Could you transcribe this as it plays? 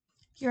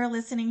You're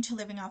listening to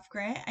Living Off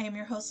Grid. I am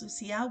your host,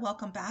 Lucia.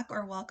 Welcome back,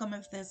 or welcome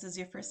if this is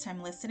your first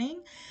time listening.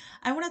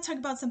 I want to talk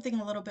about something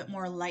a little bit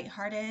more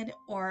lighthearted,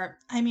 or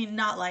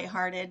not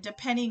lighthearted,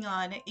 depending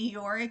on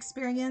your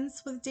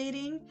experience with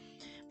dating.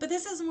 But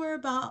this is more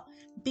about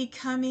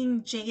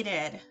becoming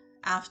jaded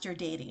after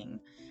dating,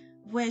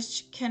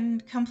 which can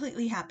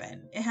completely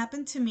happen. It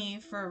happened to me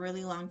for a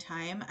really long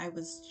time. I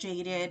was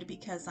jaded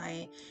because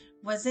I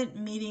wasn't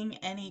meeting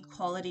any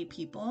quality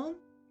people.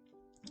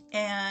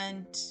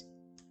 And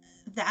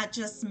that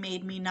just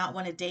made me not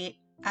want to date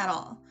at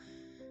all.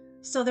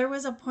 So there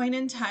was a point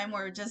in time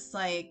where just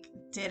like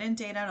didn't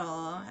date at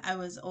all. I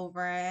was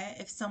over it.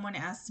 If someone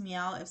asked me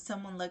out, if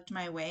someone looked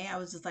my way, I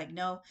was just like,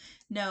 no,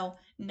 no,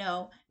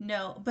 no,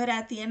 no. But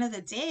at the end of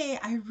the day,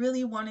 I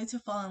really wanted to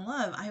fall in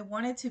love. I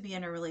wanted to be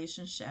in a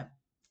relationship.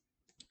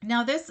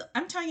 Now, this,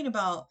 I'm talking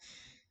about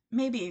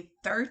maybe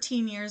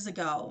 13 years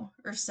ago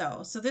or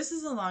so. So this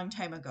is a long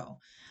time ago.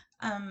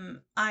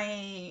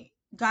 I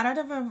got out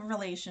of a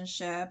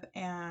relationship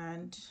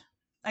and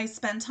I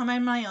spent time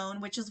on my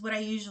own, which is what I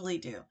usually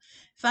do.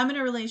 If I'm in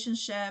a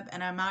relationship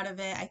and I'm out of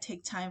it, I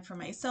take time for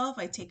myself.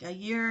 I take a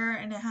year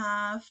and a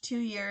half, 2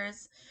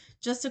 years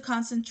just to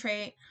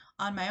concentrate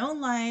on my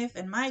own life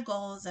and my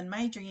goals and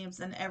my dreams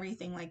and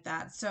everything like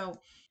that. So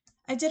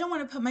I didn't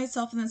want to put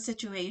myself in a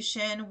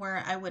situation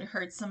where I would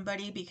hurt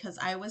somebody because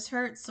I was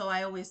hurt. So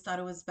I always thought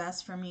it was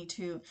best for me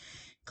to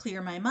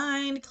clear my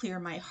mind, clear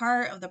my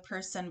heart of the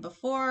person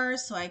before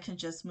so I can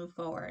just move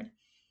forward.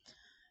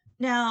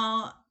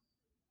 Now,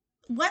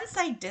 once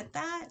I did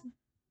that,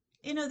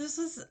 this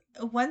was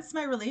once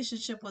my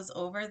relationship was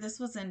over.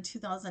 This was in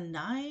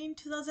 2009,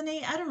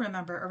 2008. I don't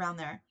remember, around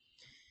there.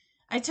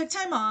 I took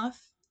time off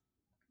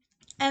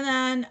and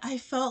then I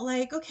felt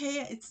like,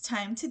 okay, it's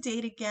time to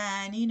date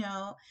again.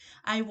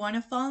 I want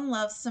to fall in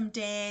love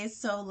someday,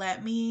 so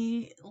let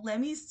me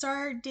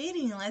start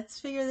dating. Let's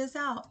figure this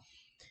out.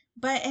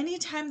 But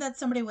anytime that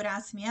somebody would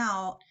ask me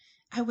out,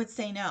 I would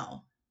say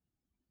no.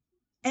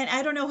 And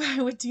I don't know why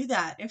I would do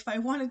that. If I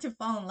wanted to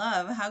fall in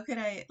love, how could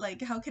I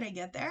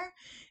get there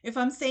if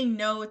I'm saying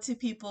no to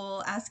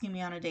people asking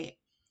me on a date?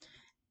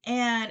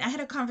 And I had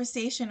a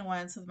conversation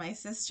once with my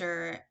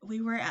sister.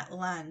 We were at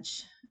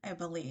lunch, I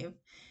believe.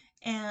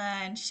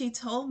 And she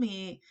told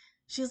me,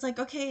 she's like,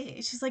 okay,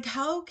 she's like,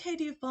 how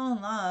could you fall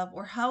in love,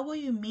 or how will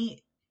you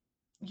meet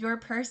your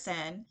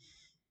person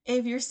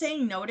if you're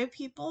saying no to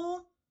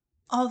people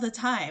all the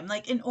time?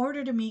 Like, in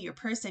order to meet your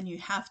person, you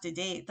have to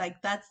date.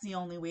 Like, that's the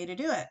only way to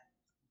do it.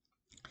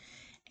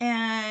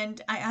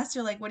 And I asked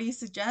her, like, what do you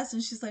suggest?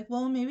 And she's like,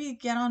 well, maybe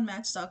get on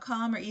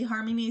Match.com or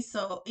eHarmony.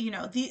 So,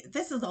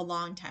 this is a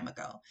long time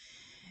ago.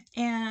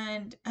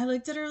 And I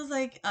looked at her, I was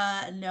like,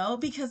 no,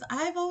 because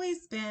I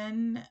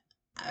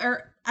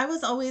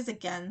was always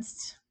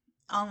against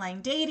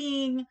online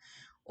dating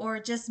or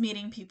just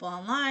meeting people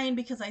online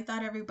because I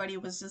thought everybody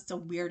was just a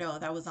weirdo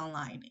that was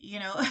online.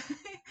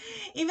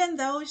 Even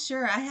though,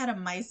 sure, I had a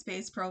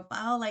MySpace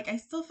profile, like I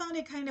still found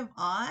it kind of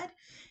odd.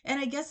 And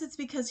I guess it's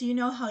because you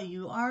know how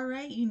you are,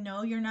 right? You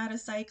know you're not a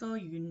psycho,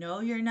 you know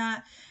you're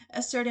not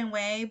a certain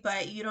way,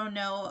 but you don't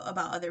know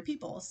about other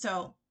people.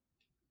 So,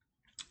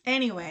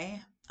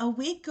 anyway, a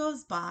week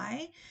goes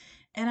by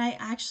and I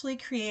actually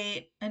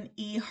create an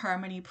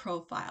eHarmony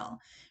profile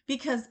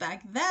because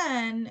back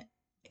then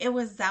it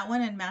was that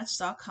one and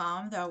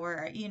Match.com that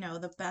were,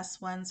 the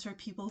best ones for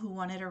people who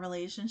wanted a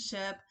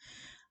relationship.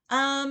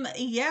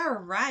 Yeah,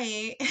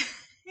 right.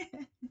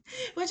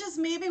 Which is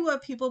maybe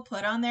what people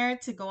put on there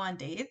to go on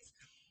dates.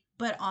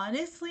 But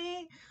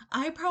honestly,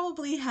 I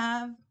probably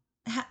have,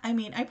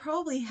 I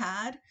probably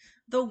had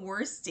the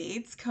worst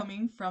dates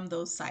coming from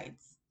those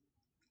sites.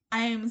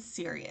 I am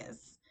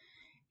serious.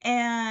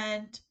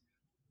 And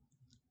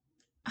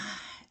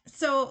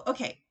so,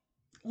 okay,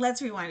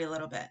 let's rewind a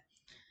little bit.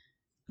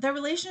 The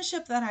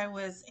relationship that I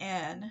was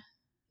in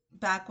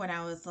back when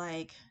I was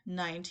like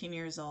 19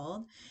 years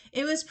old,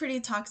 it was pretty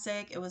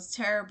toxic. It was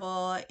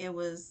terrible. It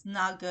was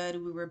not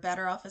good. We were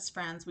better off as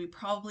friends. We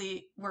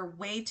probably were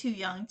way too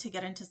young to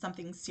get into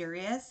something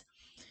serious.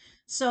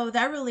 So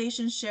that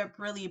relationship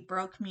really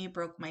broke me,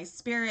 broke my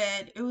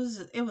spirit. It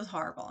was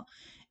horrible.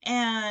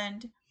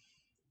 And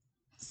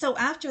so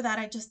after that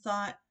I just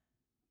thought,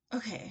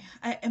 okay,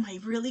 am I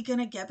really going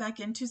to get back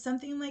into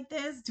something like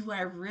this? Do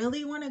I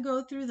really want to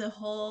go through the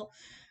whole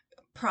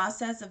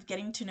process of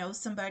getting to know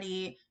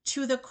somebody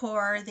to the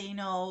core? They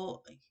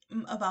know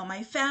about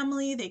my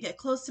family, they get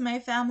close to my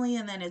family,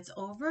 and then it's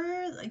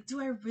over. Like, do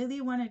I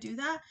really want to do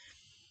that?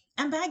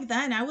 And back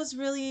then, I was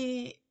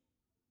really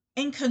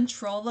in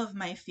control of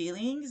my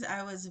feelings.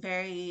 I was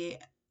I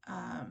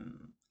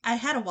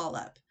had a wall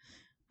up.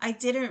 I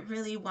didn't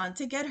really want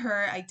to get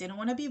hurt. I didn't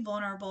want to be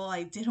vulnerable.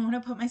 I didn't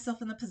want to put myself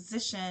in the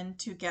position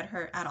to get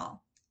hurt at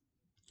all.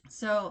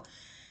 So,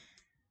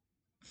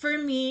 for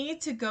me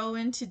to go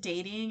into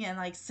dating and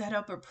like set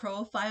up a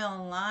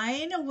profile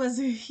online was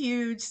a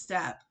huge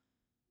step.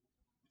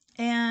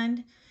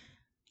 And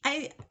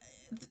I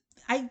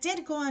I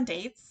did go on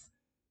dates.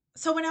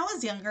 So when I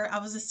was younger, I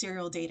was a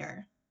serial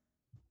dater.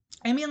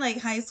 Like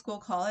high school,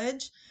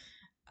 college.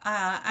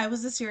 I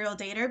was a serial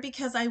dater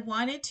because I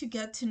wanted to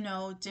get to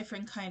know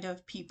different kind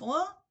of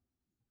people.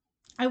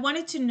 I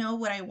wanted to know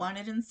what I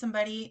wanted in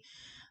somebody,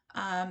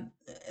 um,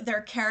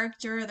 their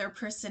character, their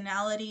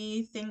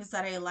personality, things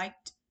that I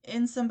liked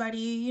in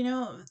somebody,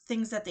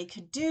 things that they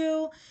could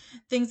do,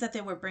 things that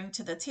they would bring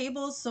to the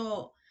table.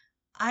 So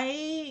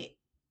I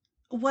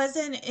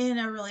wasn't in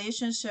a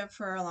relationship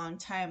for a long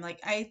time. Like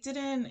I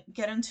didn't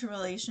get into a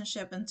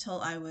relationship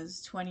until I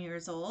was 20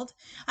 years old.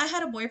 I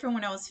had a boyfriend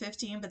when I was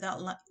 15, but that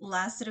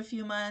lasted a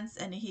few months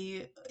and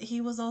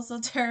he was also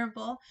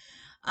terrible.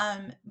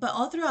 But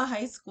all throughout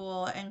high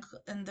school and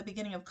in the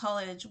beginning of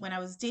college when I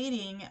was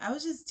dating, I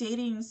was just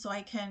dating so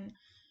I can,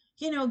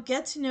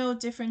 get to know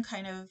different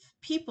kind of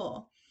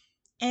people.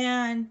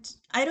 And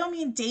I don't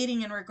mean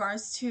dating in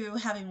regards to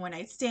having one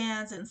night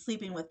stands and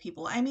sleeping with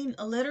people. I mean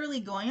literally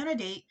going on a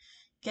date,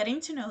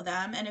 getting to know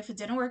them, and if it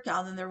didn't work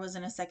out, then there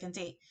wasn't a second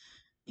date.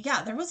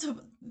 Yeah, there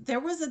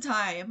was a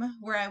time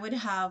where I would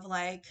have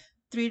like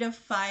 3 to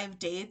 5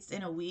 dates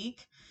in a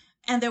week,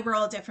 and they were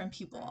all different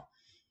people.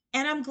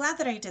 And I'm glad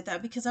that I did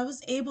that because I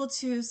was able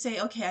to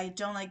say, okay, I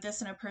don't like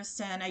this in a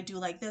person. I do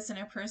like this in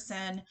a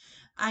person.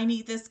 I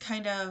need this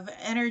kind of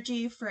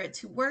energy for it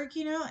to work,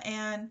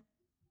 And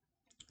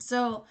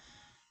so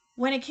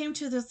when it came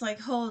to this like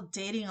whole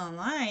dating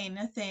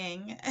online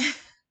thing,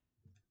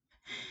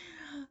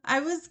 I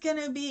was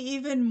gonna be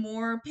even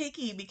more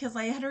picky because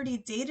I had already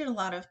dated a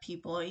lot of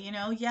people,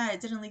 Yeah, it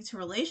didn't lead to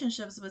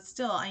relationships, but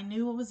still, I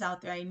knew what was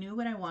out there. I knew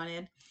what I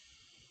wanted.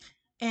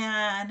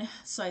 And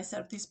so I set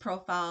up these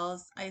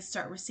profiles. I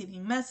start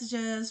receiving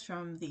messages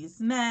from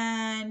these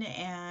men.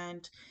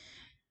 And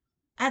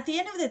at the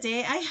end of the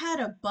day, I had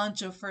a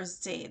bunch of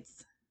first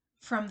dates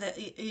from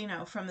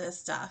from this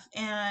stuff.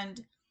 And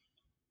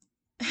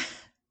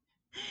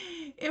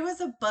it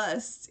was a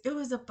bust. It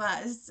was a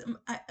bust.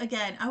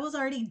 Again, I was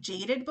already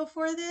jaded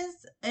before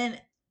this,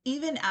 and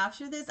even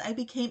after this, I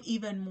became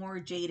even more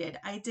jaded.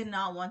 I did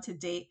not want to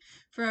date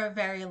for a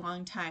very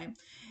long time.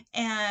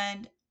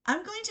 And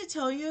I'm going to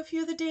tell you a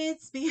few of the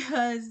dates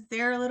because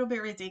they're a little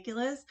bit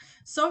ridiculous.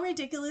 So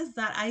ridiculous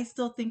that I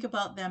still think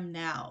about them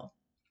now.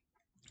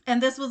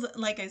 And this was,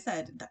 like I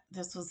said,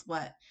 this was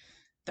what,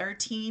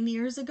 13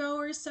 years ago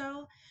or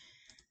so?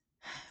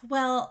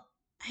 Well,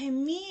 I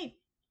meet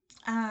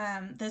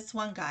this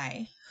one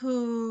guy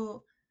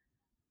who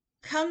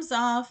comes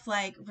off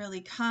like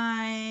really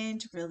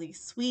kind, really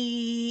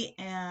sweet,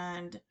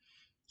 and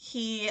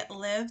he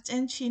lived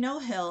in Chino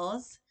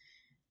Hills,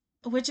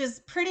 which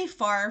is pretty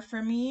far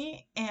from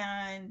me.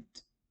 And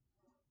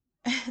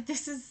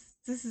this is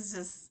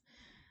just,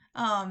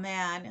 oh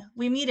man,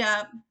 we meet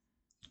up.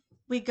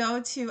 We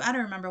go to, I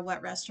don't remember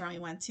what restaurant we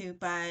went to,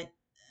 but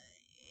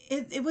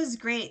it was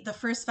great. The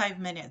first 5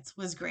 minutes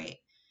was great.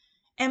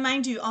 And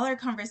mind you, all our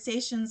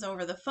conversations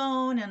over the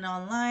phone and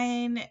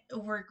online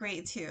were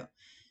great too.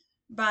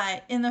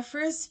 But in the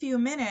first few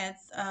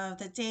minutes of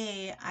the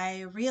day,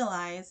 I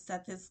realized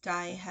that this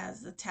guy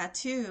has a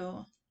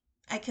tattoo.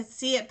 I could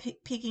see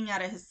it peeking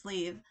out of his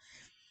sleeve.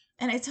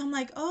 And I tell him,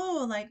 like,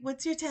 oh, like,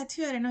 what's your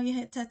tattoo? I didn't know you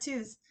had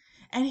tattoos.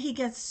 And he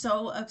gets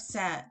so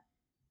upset.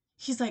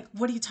 He's like,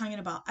 what are you talking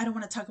about? I don't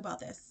want to talk about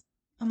this.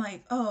 I'm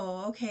like,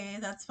 oh, okay,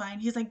 that's fine.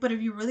 He's like, but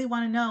if you really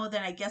want to know,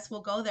 then I guess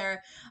we'll go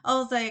there. I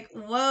was like,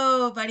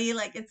 whoa, buddy,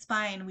 like, it's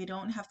fine. We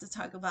don't have to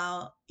talk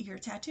about your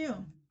tattoo.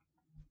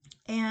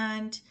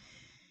 And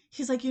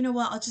he's like, you know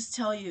what? I'll just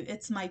tell you,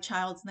 it's my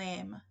child's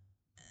name.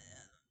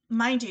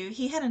 Mind you,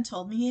 he hadn't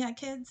told me he had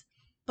kids.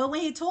 But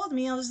when he told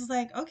me, I was just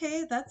like,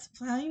 okay, that's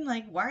fine.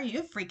 Like, why are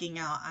you freaking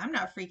out? I'm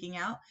not freaking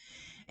out.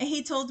 And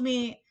he told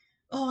me,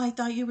 oh, I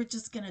thought you were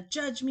just gonna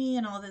judge me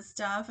and all this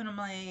stuff. And I'm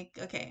like,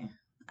 okay,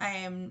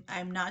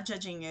 I'm not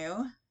judging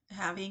you.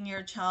 Having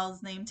your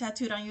child's name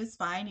tattooed on you is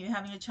fine. You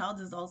having a child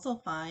is also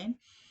fine.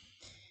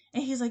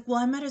 And he's like, well,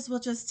 I might as well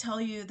just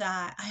tell you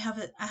that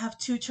I have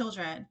two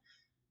children.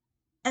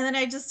 And then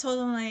I just told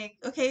him, like,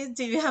 okay,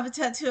 do you have a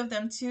tattoo of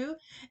them too?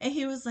 And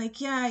he was like,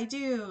 yeah, I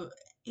do.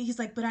 He's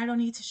like, but I don't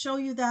need to show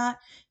you that.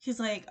 He's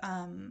like,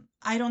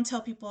 I don't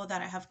tell people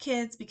that I have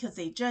kids because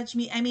they judge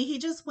me. I mean, he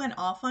just went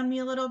off on me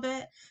a little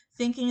bit,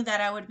 thinking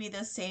that I would be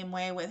the same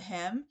way with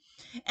him.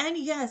 And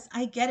yes,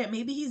 I get it.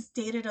 Maybe he's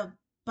dated a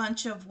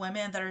bunch of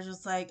women that are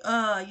just like,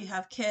 oh, you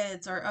have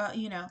kids, or,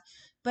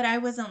 but I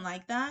wasn't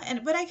like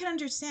that. But I can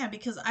understand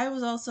because I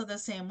was also the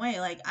same way.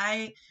 Like,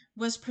 I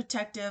was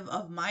protective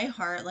of my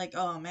heart. Like,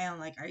 oh man,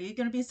 like, are you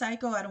going to be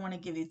psycho? I don't want to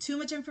give you too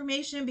much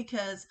information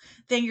because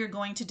then you're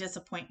going to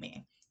disappoint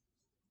me.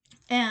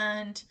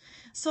 And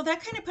so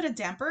that kind of put a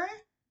damper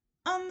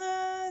on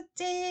the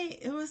day.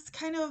 It was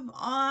kind of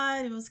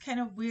odd. It was kind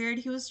of weird.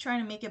 He was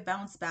trying to make it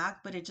bounce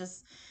back, but it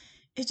just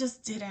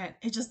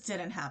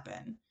didn't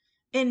happen.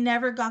 It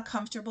never got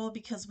comfortable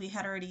because we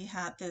had already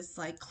had this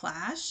like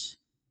clash,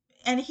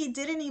 and he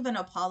didn't even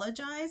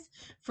apologize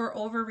for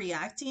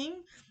overreacting.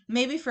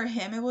 Maybe for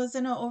him it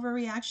wasn't an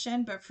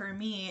overreaction, but for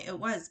me it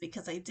was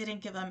because I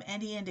didn't give him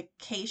any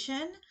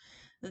indication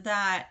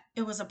that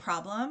it was a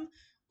problem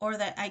or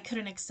that I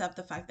couldn't accept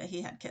the fact that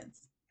he had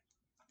kids.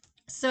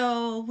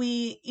 So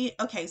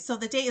okay, so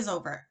the date is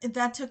over.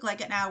 That took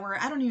like an hour.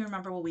 I don't even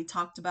remember what we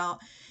talked about.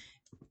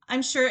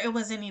 I'm sure it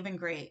wasn't even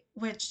great,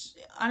 which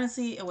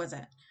honestly it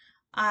wasn't.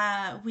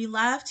 We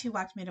left, he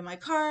walked me to my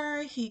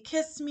car, he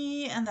kissed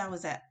me, and that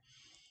was it.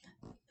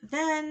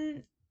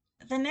 Then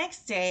the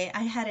next day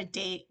I had a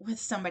date with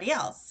somebody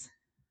else.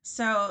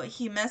 So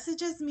he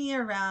messages me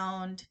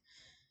around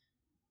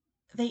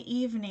the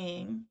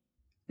evening.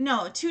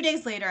 No, 2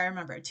 days later, I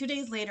remember. 2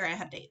 days later, I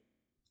had a date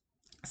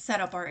set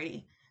up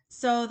already.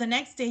 So the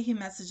next day, he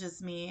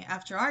messages me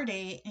after our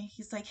date and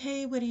he's like,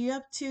 hey, what are you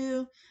up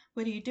to?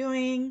 What are you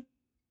doing?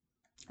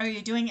 Are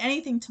you doing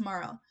anything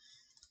tomorrow?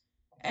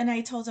 And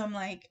I told him,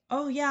 like,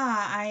 oh, yeah,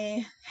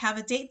 I have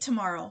a date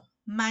tomorrow.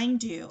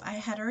 Mind you, I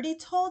had already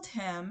told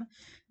him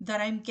that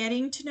I'm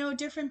getting to know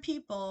different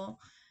people,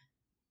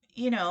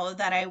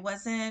 that I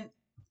wasn't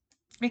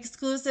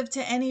exclusive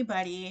to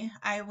anybody.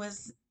 I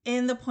was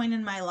in the point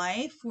in my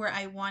life where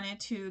I wanted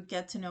to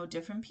get to know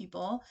different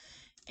people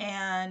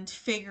and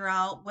figure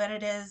out what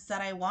it is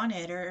that I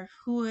wanted or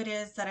who it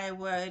is that I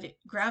would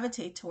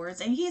gravitate towards.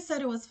 And he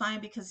said it was fine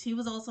because he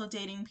was also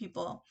dating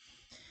people.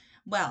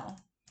 Well,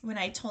 when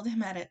I told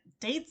him I had a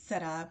date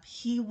set up,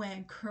 he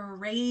went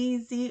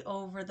crazy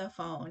over the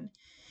phone.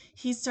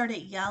 He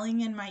started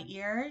yelling in my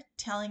ear,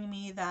 telling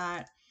me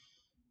that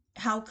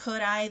how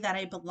could I, that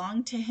I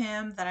belonged to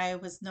him, that I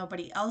was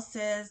nobody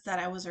else's, that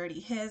I was already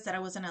his, that I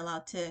wasn't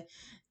allowed to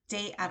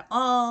date at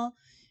all.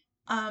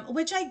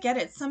 Which I get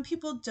it. Some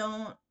people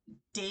don't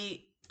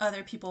date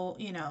other people,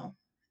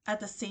 at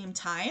the same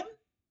time,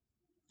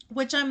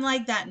 which I'm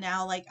like that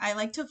now. Like, I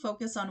like to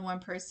focus on one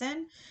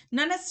person,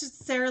 not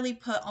necessarily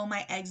put all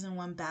my eggs in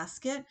one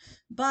basket,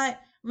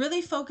 but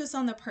really focus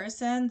on the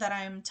person that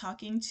I'm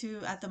talking to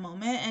at the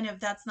moment. And if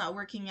that's not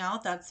working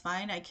out, that's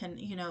fine. I can,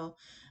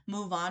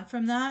 move on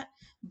from that.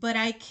 But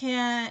I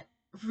can't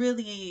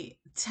really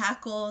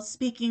tackle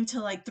speaking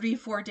to like three,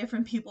 four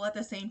different people at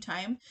the same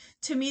time.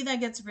 To me, that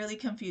gets really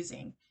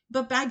confusing.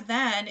 But back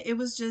then, it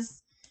was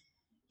just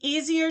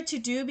easier to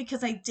do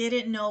because I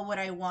didn't know what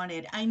I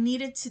wanted. I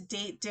needed to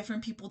date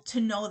different people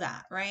to know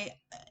that, right?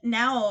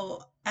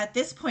 Now, at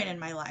this point in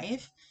my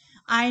life,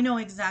 I know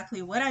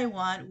exactly what I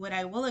want, what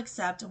I will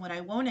accept, and what I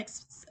won't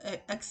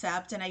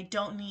accept. And I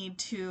don't need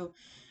to,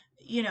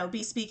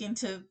 be speaking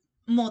to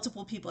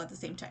multiple people at the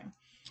same time.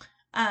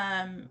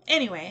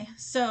 Anyway,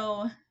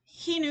 so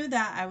he knew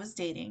that I was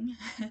dating.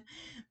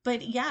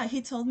 But yeah,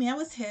 he told me I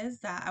was his,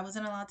 that I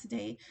wasn't allowed to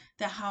date,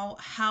 that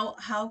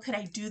how could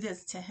I do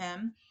this to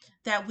him?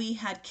 That we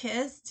had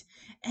kissed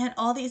and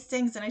all these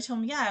things. And I told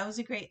him, yeah,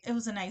 it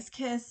was a nice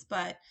kiss,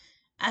 but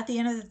at the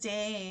end of the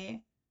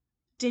day,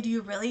 did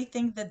you really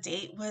think the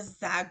date was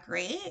that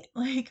great?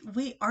 Like,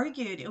 we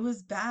argued. It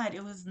was bad.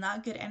 It was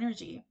not good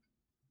energy.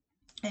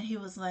 And he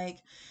was like,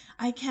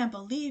 I can't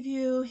believe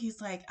you.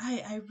 He's like,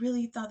 I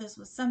really thought this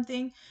was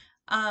something.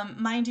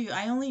 Mind you,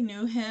 I only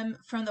knew him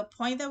from the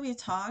point that we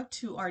talked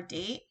to our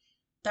date.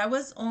 That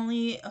was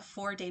only a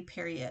 4 day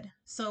period.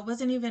 So it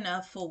wasn't even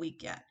a full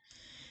week yet.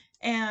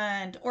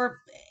 And,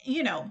 or,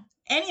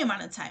 any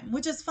amount of time,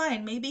 which is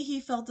fine. Maybe he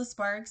felt the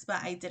sparks,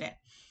 but I didn't.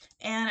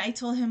 And I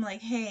told him, like,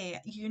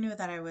 hey, you knew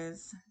that I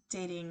was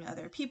dating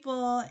other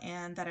people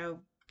and that I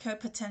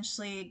could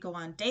potentially go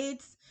on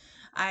dates.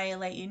 I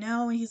let you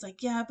know. And he's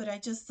like, yeah, but I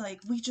just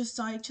like, we just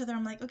saw each other.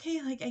 I'm like,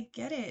 okay, like, I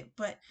get it.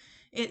 But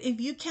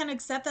if you can't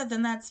accept that,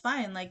 then that's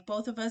fine. Like,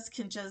 both of us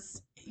can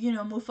just,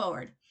 move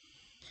forward.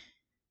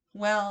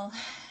 Well,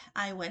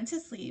 I went to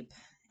sleep.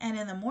 And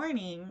in the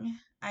morning,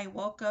 I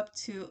woke up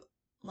to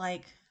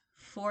like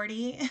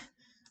 40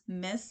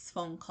 missed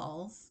phone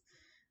calls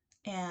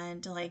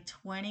and like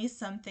 20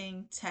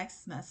 something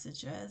text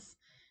messages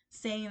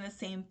saying the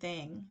same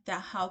thing,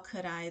 that how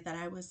could I, that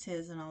I was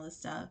his and all this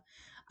stuff.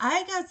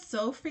 I got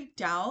so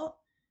freaked out.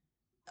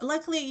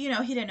 Luckily, he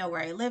didn't know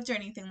where I lived or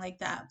anything like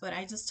that, but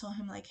I just told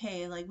him, like,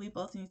 hey, like, we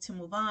both need to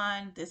move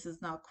on. This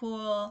is not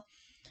cool.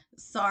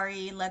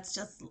 Sorry, let's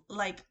just,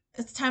 like,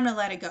 it's time to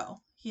let it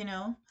go,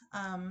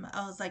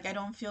 I was like, I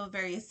don't feel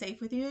very safe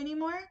with you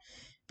anymore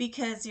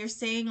because you're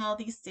saying all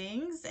these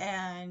things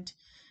and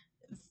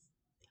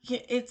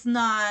it's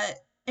not,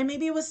 and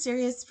maybe it was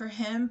serious for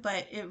him,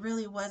 but it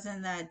really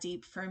wasn't that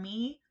deep for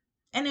me.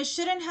 And it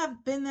shouldn't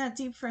have been that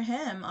deep for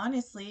him,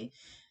 honestly.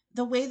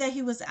 The way that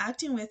he was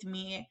acting with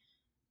me,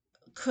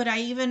 could I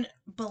even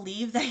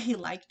believe that he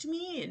liked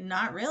me?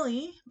 Not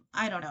really.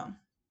 I don't know.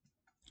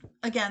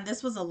 Again,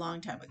 this was a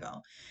long time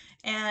ago.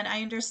 And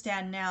I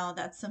understand now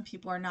that some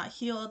people are not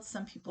healed.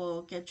 Some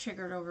people get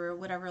triggered over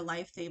whatever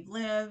life they've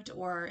lived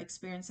or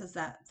experiences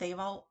that they've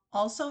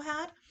also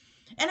had.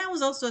 And I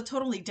was also a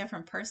totally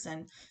different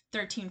person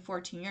 13,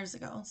 14 years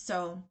ago.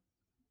 So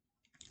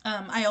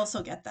I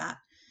also get that.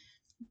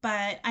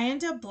 But I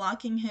ended up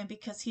blocking him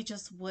because he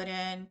just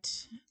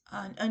wouldn't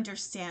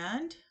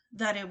understand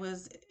that it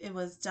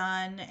was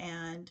done,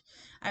 and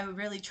I would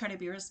really try to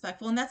be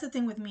respectful. And that's the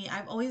thing with me.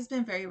 I've always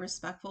been very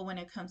respectful when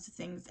it comes to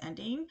things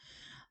ending.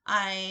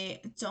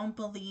 I don't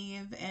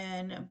believe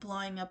in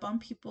blowing up on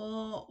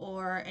people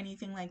or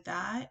anything like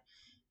that.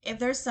 If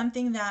there's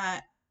something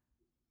that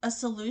a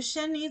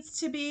solution needs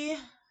to be,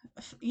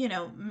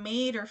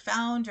 made or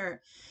found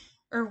or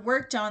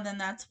worked on, then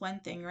that's one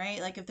thing,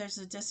 right? Like if there's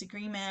a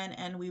disagreement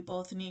and we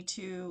both need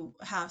to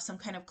have some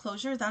kind of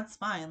closure, that's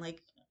fine.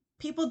 Like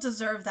people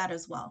deserve that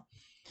as well.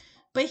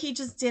 But he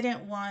just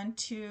didn't want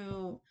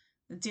to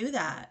do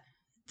that.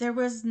 There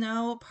was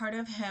no part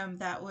of him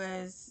that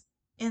was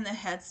in the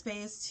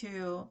headspace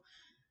to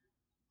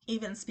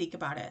even speak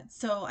about it.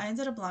 So I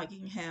ended up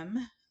blogging him.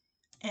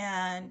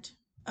 And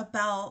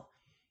about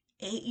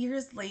 8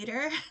 years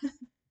later,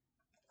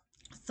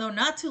 so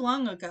not too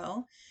long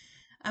ago,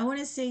 I want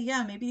to say,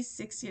 yeah, maybe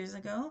 6 years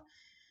ago,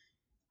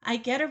 I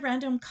get a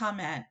random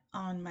comment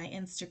on my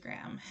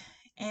Instagram.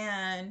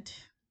 And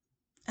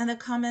and the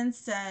comment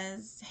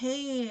says,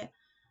 hey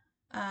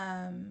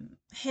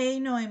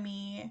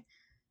Noemi.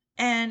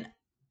 And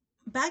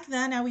back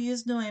then I would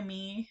use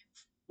Noemi,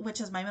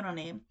 which is my middle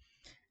name,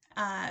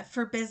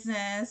 for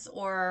business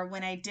or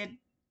when I did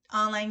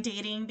online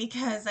dating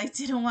because I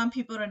didn't want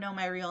people to know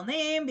my real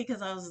name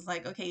because I was just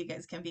like, okay, you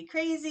guys can be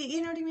crazy,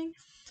 you know what I mean?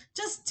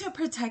 Just to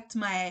protect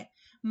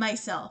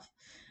myself.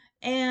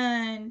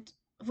 And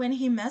when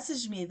he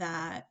messaged me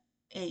that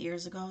 8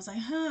 years ago, I was like,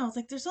 huh, I was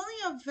like, there's only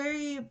a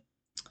very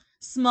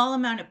small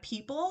amount of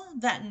people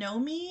that know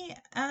me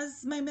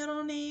as my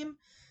middle name,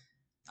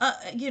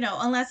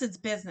 unless it's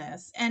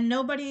business. And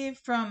nobody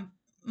from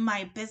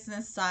my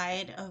business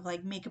side of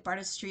like makeup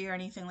artistry or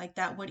anything like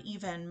that would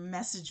even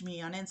message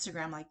me on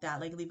Instagram like that,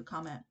 like leave a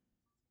comment.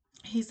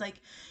 He's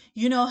like,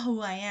 you know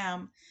who I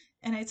am.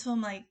 And I told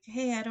him like,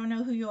 hey, I don't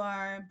know who you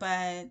are,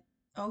 but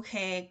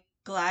okay,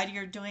 glad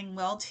you're doing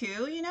well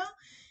too, you know?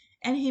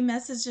 And he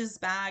messages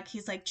back,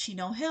 he's like,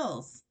 Chino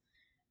Hills.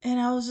 And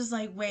I was just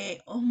like,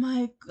 wait, oh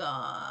my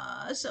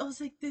gosh. I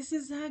was like, this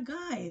is that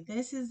guy.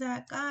 This is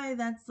that guy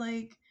that's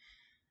like,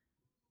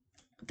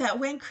 that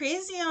went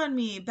crazy on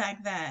me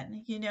back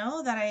then,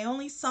 that I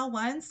only saw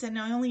once and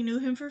I only knew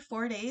him for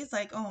 4 days.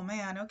 Like, oh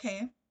man,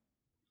 okay.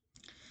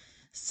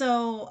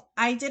 So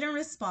I didn't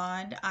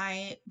respond.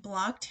 I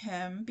blocked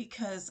him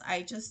because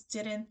I just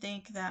didn't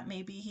think that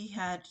maybe he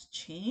had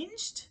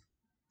changed.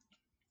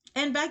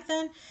 And back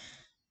then,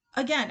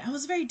 again, I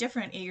was very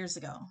different 8 years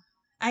ago.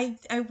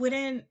 I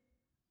wouldn't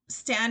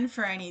stand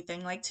for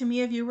anything. Like to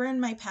me, if you were in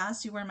my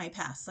past, you were in my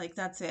past. Like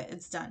that's it.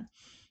 It's done.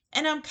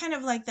 And I'm kind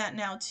of like that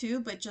now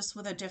too, but just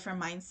with a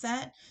different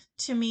mindset.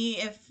 To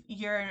me, if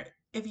you're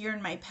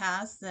in my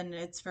past, then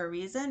it's for a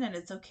reason and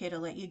it's okay to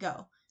let you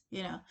go,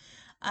 you know.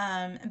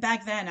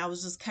 Back then I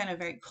was just kind of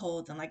very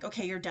cold and like,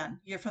 okay, you're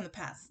done. You're from the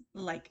past.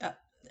 Like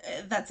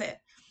that's it.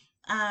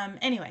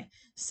 Anyway,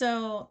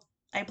 so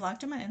I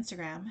blocked him on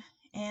Instagram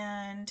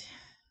and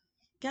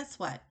guess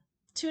what?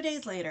 2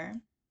 days later,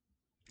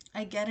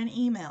 I get an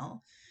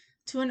email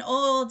to an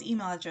old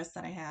email address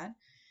that I had,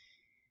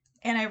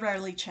 and I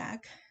rarely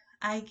check.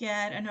 I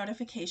get a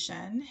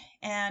notification,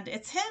 and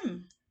it's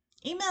him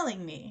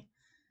emailing me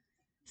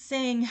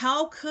saying,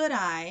 how could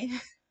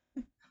I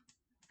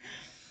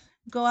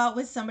go out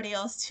with somebody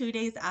else 2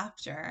 days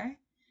after,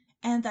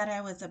 and that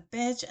I was a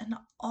bitch, and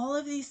all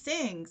of these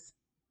things.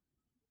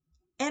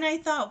 And I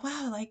thought,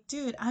 wow, like,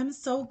 dude, I'm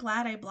so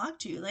glad I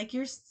blocked you. Like,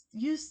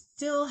 you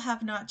still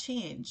have not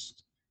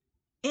changed.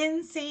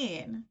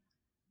 Insane.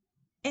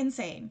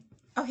 Insane.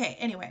 Okay,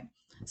 anyway.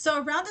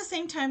 So around the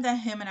same time that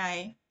him and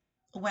I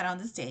went on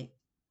this date,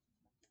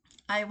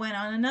 I went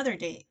on another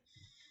date.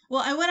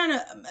 Well, I went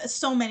on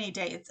so many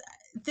dates.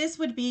 This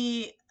would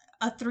be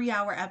a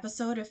 3-hour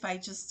episode if I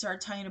just start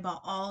talking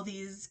about all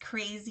these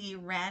crazy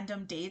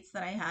random dates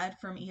that I had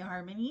from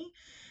eHarmony.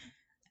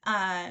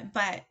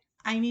 But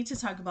I need to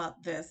talk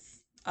about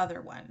this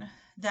other one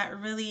that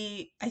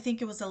really, I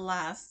think it was the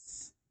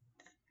last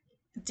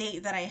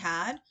date that I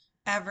had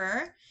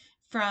ever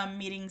from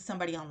meeting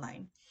somebody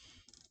online.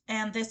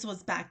 And this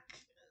was back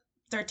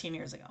 13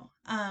 years ago.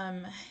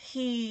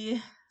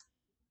 He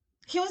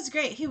was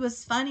great. He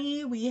was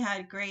funny. We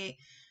had great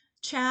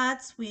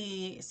chats.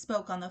 We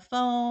spoke on the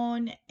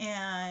phone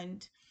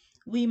and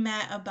we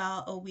met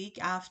about a week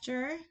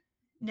after.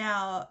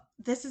 Now,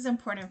 this is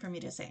important for me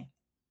to say.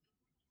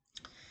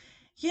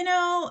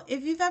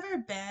 If you've ever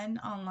been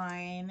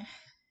online,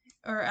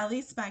 or at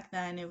least back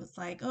then, it was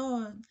like,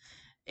 oh,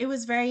 it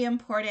was very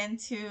important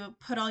to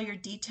put all your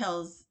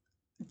details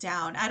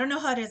down. I don't know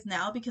how it is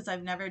now because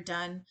I've never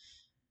done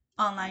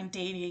online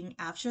dating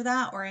after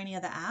that or any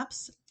of the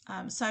apps.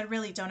 So I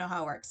really don't know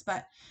how it works.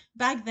 But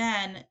back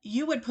then,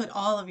 you would put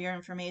all of your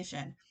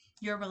information,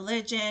 your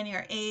religion,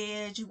 your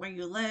age, where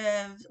you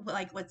live,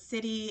 like what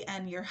city,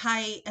 and your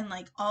height, and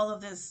like all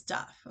of this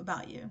stuff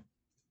about you.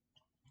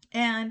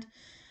 And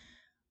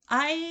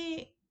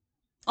I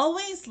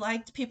always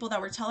liked people that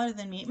were taller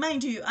than me.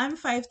 Mind you, I'm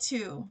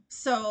 5'2",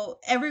 so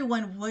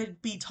everyone would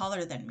be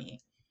taller than me.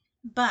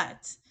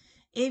 But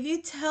if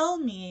you tell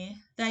me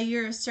that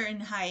you're a certain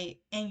height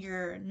and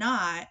you're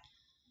not,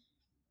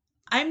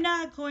 I'm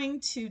not going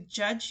to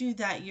judge you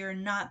that you're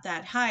not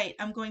that height.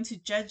 I'm going to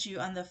judge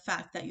you on the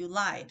fact that you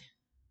lied,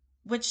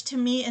 which to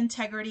me,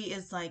 integrity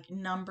is like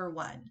number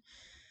one.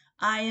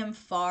 I am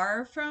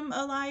far from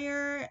a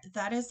liar.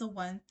 That is the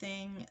one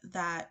thing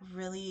that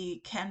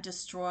really can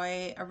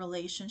destroy a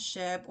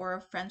relationship or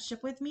a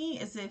friendship with me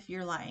is if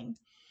you're lying.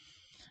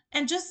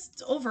 And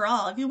just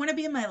overall, if you want to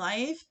be in my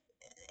life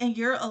and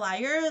you're a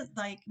liar,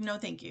 like, no,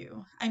 thank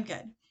you. I'm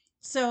good.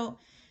 So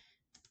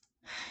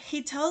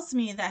he tells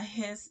me that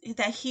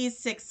he's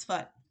 6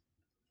 foot,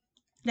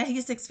 that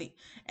he's 6 feet.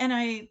 And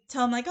I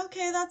tell him like,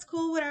 okay, that's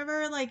cool,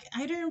 whatever. Like,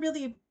 I didn't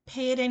really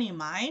pay it any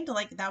mind.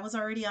 Like, that was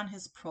already on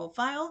his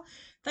profile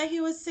that he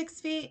was 6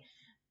 feet.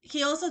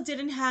 He also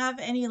didn't have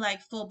any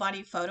like full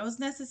body photos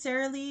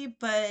necessarily,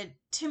 but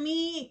to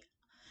me,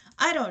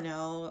 I don't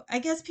know. I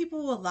guess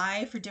people will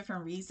lie for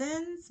different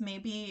reasons.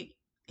 Maybe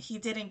he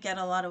didn't get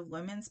a lot of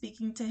women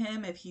speaking to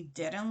him if he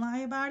didn't lie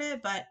about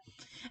it. But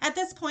at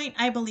this point,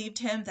 I believed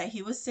him that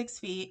he was 6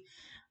 feet.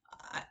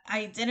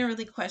 I didn't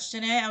really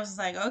question it. I was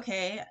like,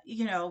 okay,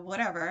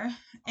 whatever.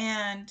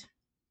 And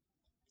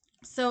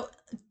so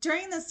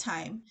during this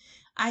time,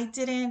 I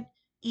didn't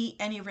eat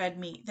any red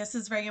meat. This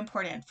is very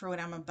important for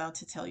what I'm about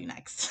to tell you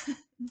next.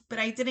 But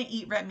I didn't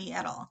eat red meat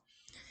at all.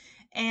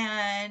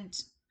 And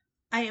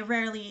I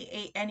rarely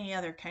ate any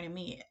other kind of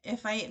meat.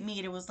 If I ate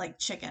meat, it was like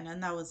chicken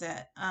and that was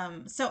it.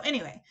 So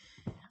anyway,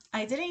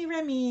 I didn't eat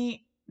red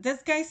meat.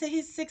 This guy said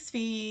he's 6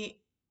 feet.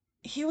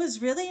 He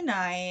was really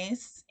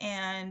nice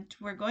and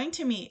we're going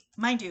to meet.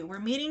 Mind you, we're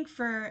meeting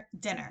for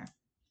dinner.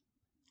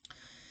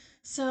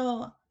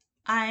 So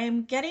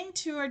I'm getting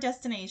to our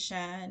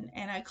destination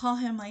and I call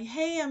him like,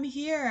 hey, I'm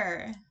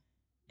here.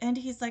 And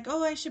he's like,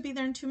 oh, I should be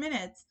there in 2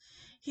 minutes.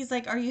 He's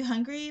like, are you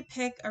hungry?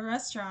 Pick a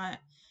restaurant.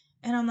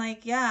 And I'm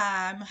like,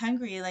 yeah, I'm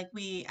hungry. Like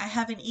I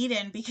haven't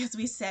eaten because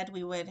we said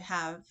we would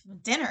have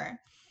dinner.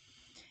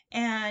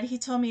 And he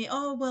told me,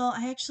 oh, well,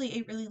 I actually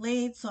ate really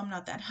late, so I'm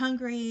not that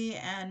hungry.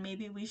 And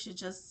maybe we should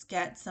just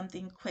get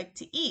something quick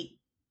to eat.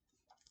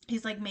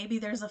 He's like, maybe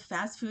there's a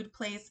fast food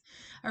place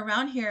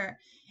around here.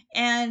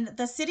 And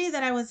the city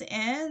that I was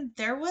in,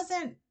 there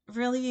wasn't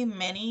really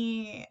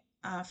many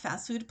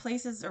fast food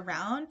places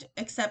around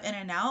except In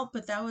and Out,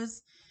 but that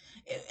was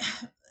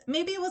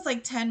maybe it was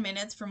like 10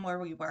 minutes from where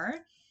we were.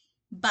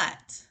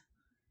 But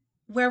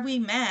where we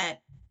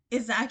met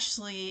is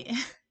actually,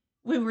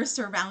 we were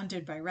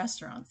surrounded by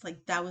restaurants.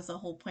 Like that was the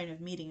whole point of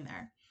meeting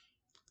there.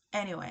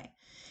 Anyway,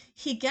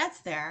 he gets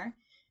there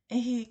and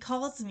he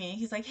calls me.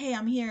 He's like, hey,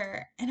 I'm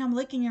here. And I'm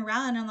looking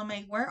around and I'm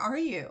like, where are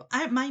you?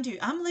 Mind you,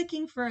 I'm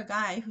looking for a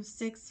guy who's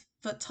 6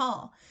 foot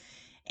tall.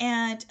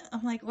 And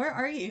I'm like, where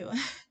are you?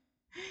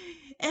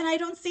 And I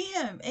don't see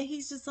him. And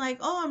he's just like,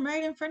 oh, I'm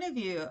right in front of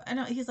you. And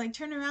he's like,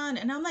 turn around.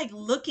 And I'm like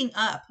looking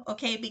up,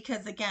 okay?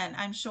 Because again,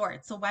 I'm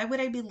short. So why would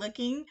I be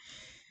looking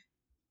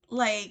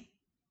like,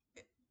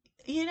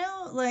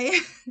 like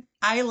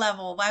eye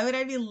level? Why would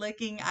I be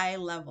looking eye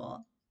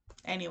level?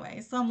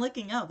 Anyway, so I'm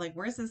looking up, like,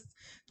 where's this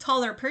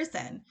taller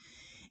person?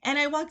 And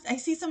I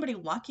see somebody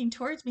walking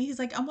towards me. He's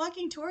like, I'm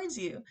walking towards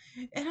you.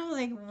 And I'm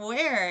like,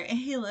 where? And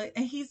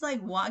he's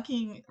like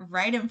walking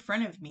right in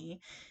front of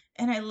me.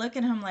 And I look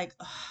at him like,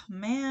 oh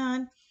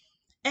man.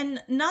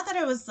 And not that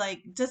I was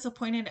like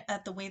disappointed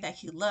at the way that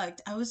he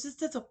looked. I was just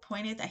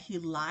disappointed that he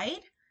lied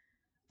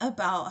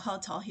about how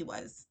tall he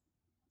was.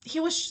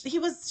 He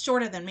was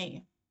shorter than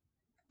me.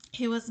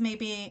 He was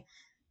maybe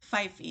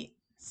 5 feet.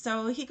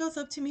 So he goes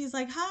up to me. He's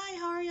like, hi,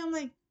 how are you? I'm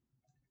like,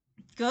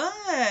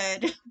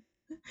 good.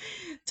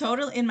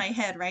 Total in my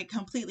head, right?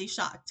 Completely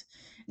shocked.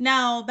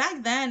 Now,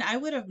 back then, I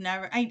would have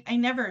never, I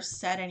never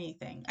said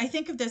anything. I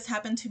think if this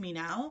happened to me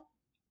now,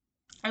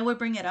 I would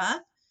bring it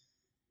up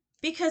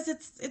because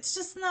it's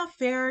just not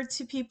fair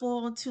to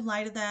people to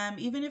lie to them,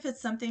 even if it's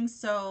something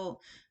so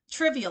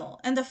trivial.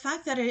 And the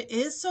fact that it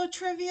is so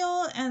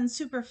trivial and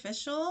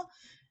superficial,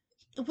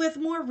 with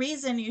more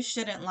reason you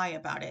shouldn't lie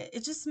about it.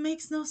 It just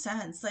makes no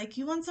sense. Like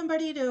you want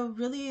somebody to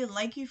really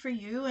like you for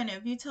you, and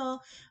if you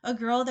tell a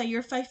girl that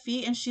you're 5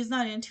 feet and she's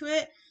not into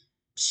it,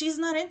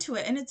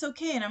 and it's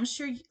okay. And I'm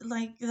sure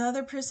like the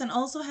other person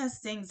also has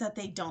things that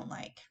they don't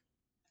like,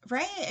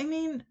 right? I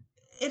mean,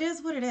 it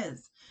is what it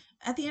is.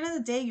 At the end of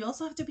the day, you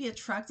also have to be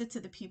attracted to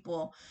the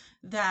people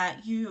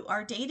that you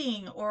are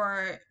dating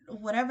or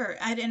whatever.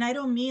 And I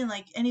don't mean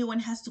like anyone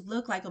has to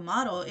look like a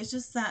model. It's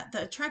just that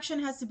the attraction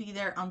has to be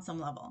there on some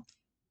level.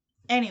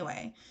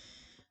 Anyway,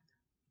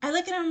 I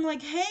look at him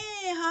like, "Hey,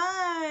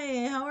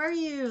 hi, how are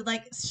you?"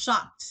 Like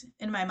shocked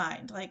in my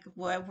mind, like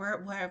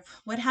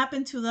what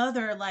happened to the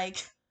other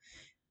like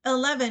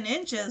 11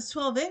 inches,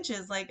 12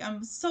 inches? Like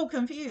I'm so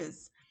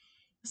confused.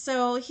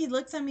 So he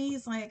looks at me.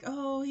 He's like,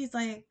 "Oh," he's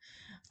like,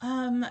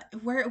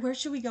 where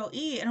should we go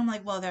eat?" And I'm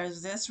like, "Well,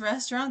 there's this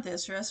restaurant,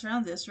 this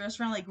restaurant, this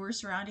restaurant. Like we're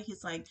surrounded."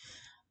 He's like,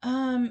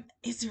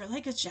 is there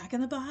like a Jack in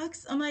the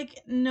Box? I'm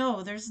like,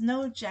 no, there's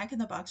no Jack in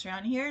the Box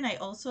around here. And I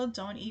also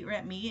don't eat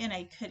red meat and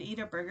I could eat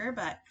a burger,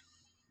 but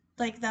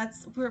like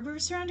we're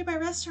surrounded by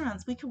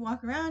restaurants. We could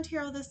walk around here,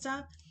 all this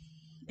stuff.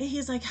 And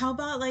he's like, how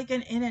about like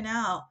an In and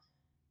Out?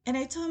 And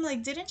I told him,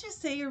 like, didn't you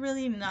say you're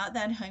really not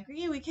that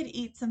hungry? We could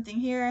eat something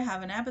here,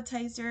 have an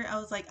appetizer. I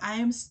was like, I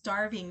am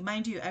starving.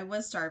 Mind you, I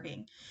was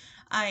starving.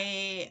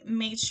 I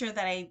made sure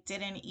that I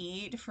didn't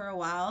eat for a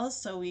while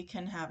so we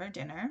can have our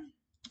dinner.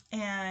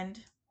 And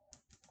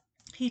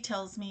he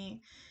tells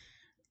me,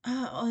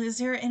 oh, is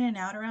there In and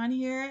Out around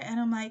here? And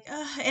I'm like,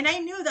 and I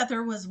knew that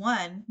there was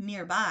one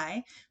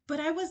nearby, but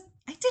I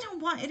didn't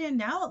want In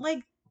and Out.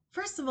 Like,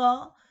 first of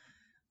all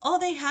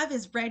they have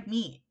is red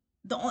meat.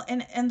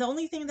 And the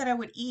only thing that I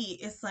would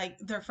eat is like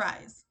their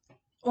fries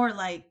or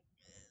like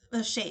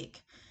a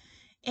shake.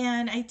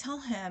 And I tell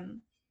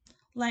him,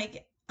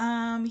 like,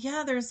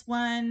 yeah, there's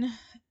one.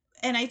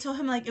 And I told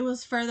him like it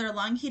was further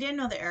along. He didn't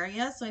know the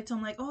area, so I told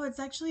him like, oh, it's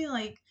actually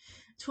like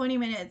 20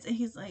 minutes. And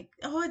he's like,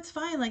 oh, it's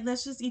fine. Like,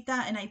 let's just eat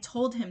that. And I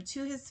told him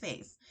to his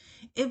face,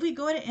 if we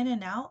go to In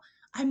and Out,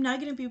 I'm not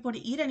gonna be able to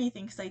eat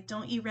anything because I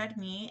don't eat red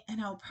meat,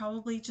 and I'll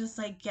probably just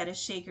like get a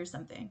shake or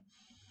something.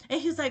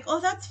 And he's like, oh,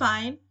 that's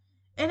fine.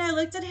 And I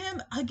looked at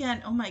him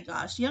again. Oh my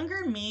gosh,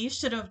 younger me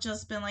should have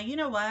just been like, you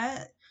know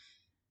what?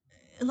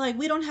 Like,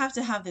 we don't have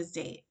to have this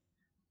date.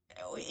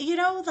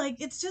 Like,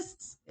 it's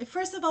just,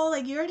 first of all,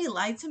 like, you already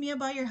lied to me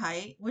about your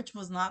height, which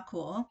was not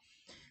cool.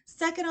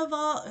 Second of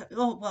all,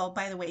 oh, well,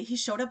 by the way, he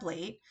showed up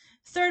late.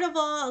 Third of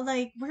all,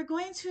 like, we're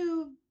going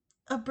to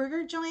a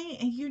burger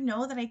joint and you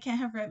know that I can't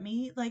have red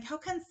meat. Like, how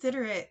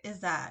considerate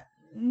is that?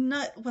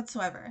 Not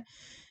whatsoever.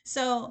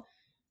 So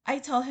I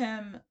tell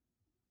him,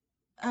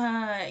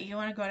 you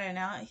want to go to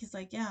now? He's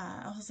like,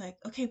 yeah. I was like,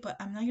 okay, but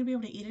I'm not gonna be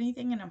able to eat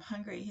anything and I'm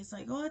hungry. He's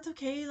like, oh, it's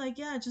okay. Like,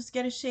 yeah, just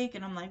get a shake.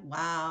 And I'm like,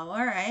 wow,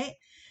 all right.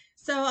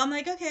 So I'm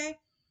like, okay,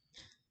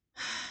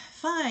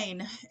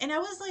 fine. And I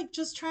was like,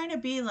 just trying to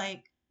be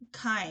like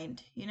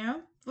kind,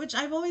 which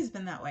I've always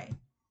been that way.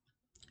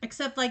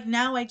 Except like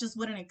now I just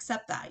wouldn't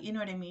accept that. You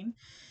know what I mean?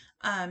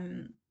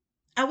 Um,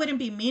 I wouldn't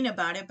be mean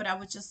about it, but I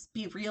would just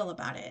be real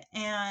about it.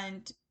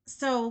 And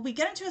so we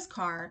get into his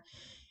car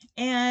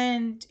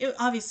and it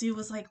obviously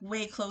was like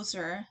way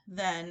closer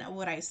than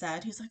what I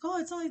said. He's like, oh,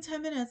 it's only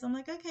 10 minutes. I'm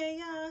like, okay,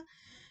 yeah.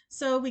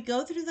 So we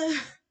go through the,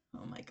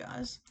 oh my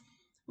gosh,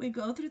 we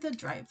go through the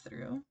drive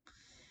through.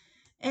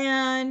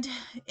 And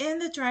in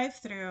the drive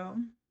through,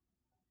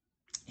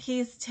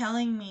 he's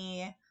telling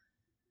me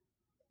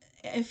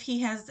if he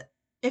has,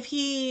 if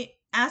he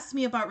asked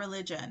me about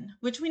religion,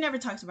 which we never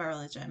talked about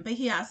religion, but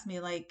he asked me,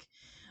 like,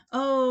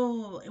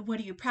 oh, what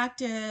do you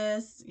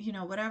practice?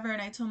 Whatever.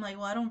 And I told him like,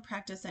 well, I don't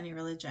practice any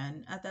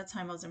religion. At that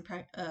time,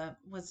 I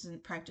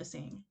wasn't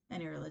practicing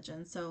any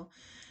religion. So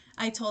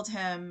I told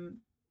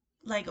him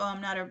like, oh,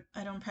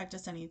 I don't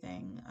practice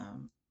anything.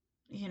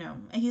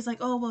 And he's like,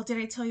 oh, well, did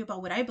I tell you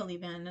about what I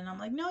believe in? And I'm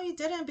like, no, you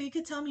didn't, but you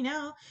could tell me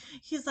now.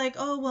 He's like,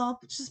 oh, well,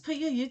 just put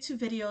your YouTube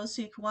video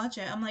so you can watch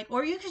it. I'm like,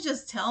 or you could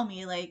just tell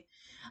me, like,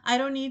 I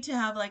don't need to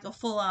have like a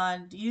full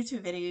on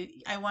YouTube video.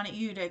 I wanted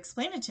you to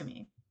explain it to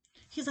me.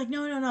 He's like,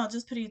 no, no, no,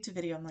 just put a YouTube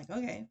video. I'm like,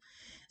 okay.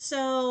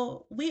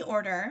 So we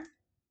order.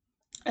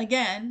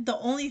 Again, the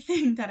only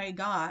thing that I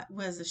got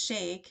was a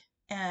shake.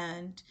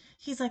 And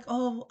he's like,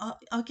 oh,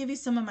 I'll give you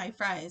some of my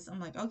fries.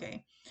 I'm like,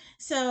 okay.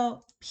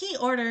 So he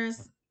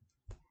orders,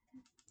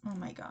 oh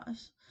my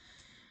gosh.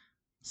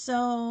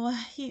 So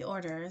he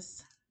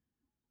orders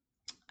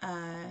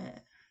uh,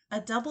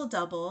 a double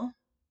double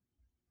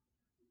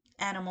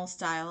animal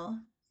style,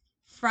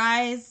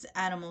 fries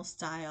animal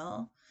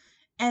style,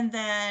 and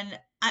then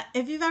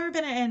if you've ever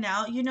been in and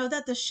out, you know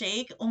that the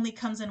shake only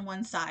comes in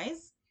one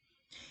size.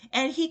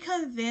 And he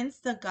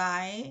convinced the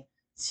guy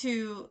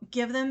to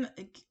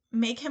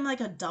make him like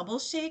a double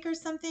shake or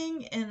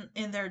something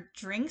in their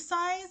drink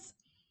size.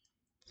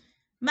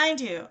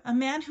 Mind you, a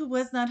man who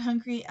was not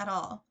hungry at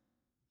all.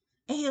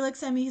 And he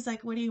looks at me, he's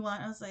like, what do you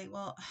want? I was like,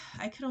 well,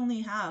 I could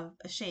only have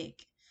a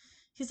shake.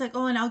 He's like,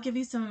 oh, and I'll give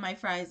you some of my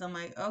fries. I'm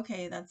like,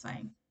 okay, that's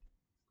fine.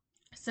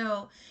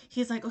 So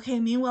he's like, okay,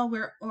 meanwhile,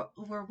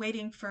 we're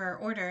waiting for our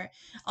order.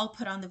 I'll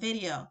put on the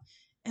video.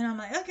 And I'm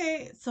like,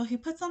 okay. So he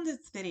puts on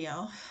this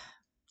video.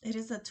 It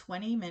is a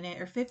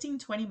 20-minute or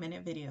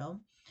 15-20-minute video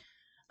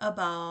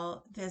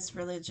about this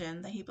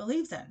religion that he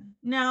believes in.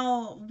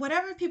 Now,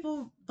 whatever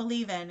people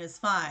believe in is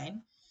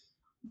fine,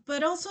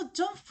 but also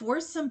don't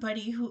force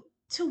somebody who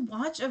to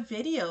watch a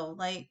video.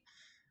 Like,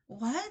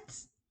 what?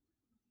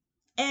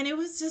 And it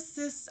was just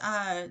this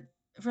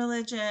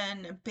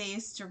religion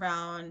based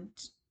around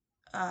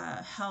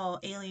how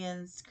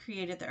aliens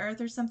created the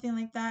earth or something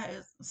like that. It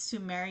was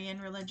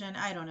Sumerian religion.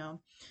 I don't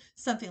know.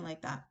 Something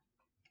like that.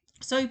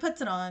 So he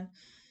puts it on.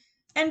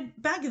 And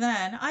back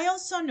then, I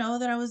also know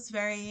that I was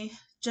very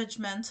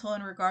judgmental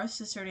in regards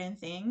to certain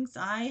things.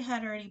 I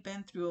had already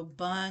been through a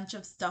bunch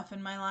of stuff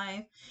in my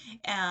life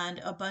and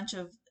a bunch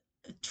of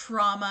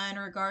trauma in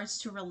regards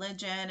to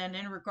religion and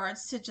in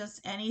regards to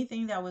just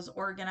anything that was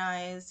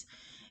organized.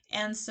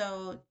 And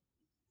so,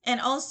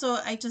 and also,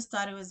 I just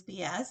thought it was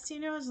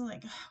BS. I was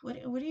like, what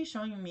are you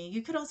showing me?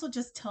 You could also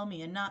just tell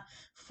me and not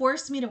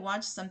force me to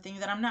watch something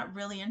that I'm not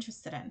really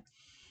interested in.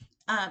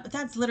 But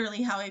that's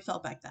literally how I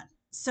felt back then.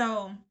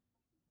 So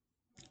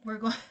we're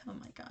going, oh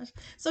my gosh.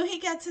 So he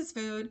gets his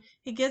food,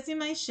 he gives me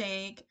my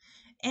shake,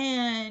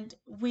 and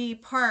we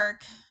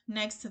park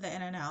next to the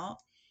In and Out.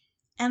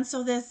 And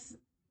so this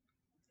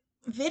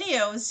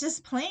video is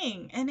just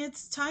playing, and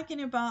it's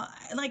talking about,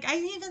 like, I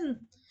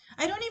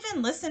don't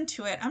even listen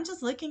to it. I'm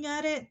just looking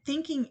at it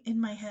thinking in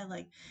my head,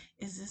 like,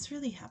 is this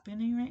really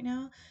happening right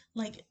now?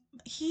 Like,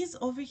 he's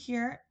over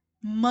here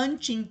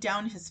munching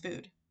down his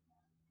food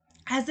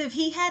as if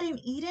he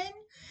hadn't eaten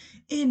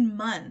in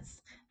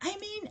months. I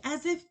mean,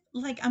 as if,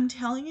 like, I'm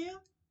telling you,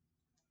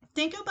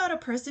 think about a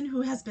person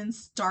who has been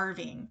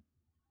starving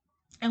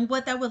and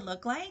what that would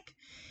look like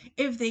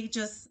if they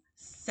just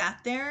sat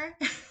there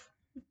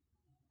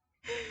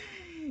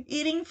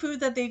eating food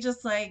that they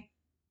just like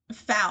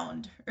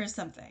found or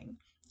something.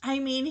 I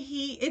mean,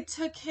 it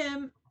took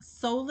him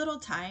so little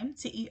time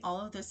to eat all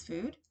of this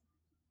food.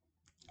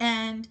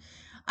 And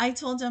I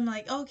told him,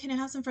 like, oh, can I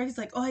have some fries? He's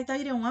like, oh, I thought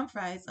you didn't want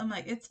fries. I'm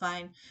like, it's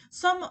fine.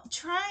 So I'm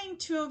trying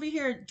to over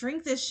here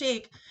drink this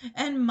shake.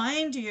 And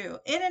mind you,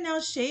 In and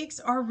Out shakes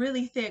are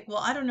really thick. Well,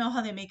 I don't know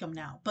how they make them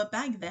now, but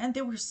back then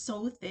they were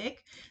so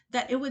thick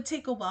that it would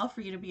take a while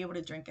for you to be able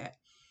to drink it.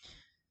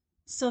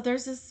 So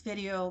there's this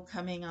video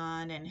coming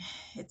on, and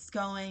it's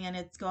going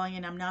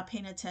and I'm not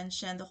paying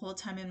attention the whole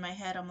time. In my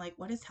head I'm like,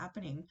 what is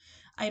happening?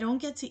 I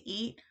don't get to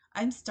eat.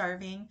 I'm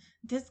starving.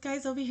 This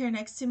guy's over here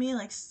next to me,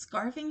 like,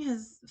 scarfing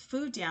his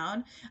food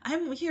down.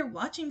 I'm here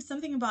watching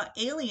something about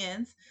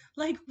aliens.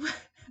 Like,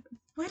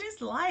 what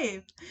is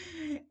life?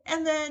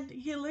 And then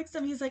he looks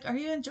at me, he's like, are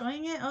you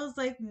enjoying it? I was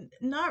like,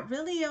 Not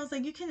really." I was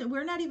like,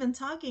 we're not even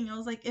talking. I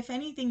was like, if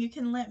anything, you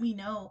can let me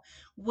know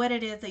what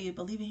it is that you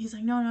believe in. He's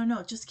like, no, no,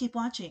 no, just keep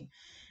watching.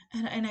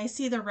 And I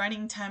see the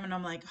running time, and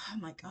I'm like, oh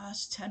my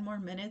gosh, 10 more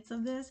minutes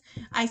of this.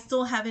 I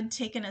still haven't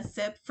taken a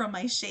sip from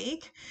my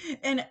shake.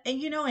 And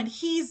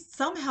he's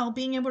somehow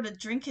being able to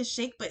drink his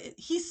shake, but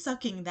he's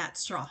sucking that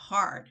straw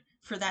hard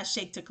for that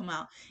shake to come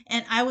out.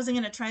 And I wasn't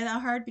going to try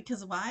that hard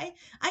because why?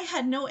 I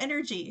had no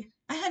energy.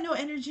 I had no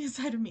energy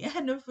inside of me. I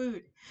had no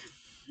food.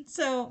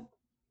 So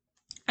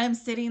I'm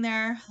sitting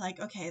there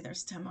like, okay,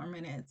 there's 10 more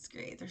minutes.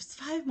 Great. There's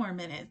 5 more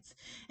minutes.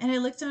 And I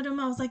looked at him.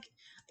 I was like,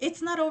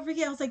 it's not over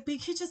yet. I was like, but you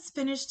could just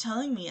finish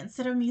telling me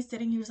instead of me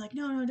sitting. He was like,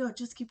 no, no, no,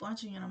 just keep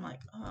watching. And I'm like,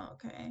 oh,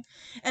 okay.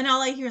 And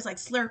all I hear is like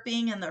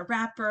slurping and the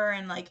wrapper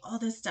and like all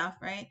this stuff,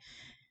 right?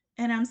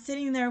 And I'm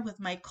sitting there with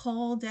my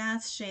cold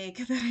ass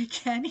shake that I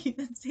can't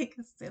even take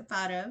a sip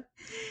out of.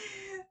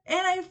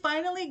 And I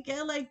finally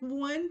get like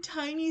one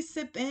tiny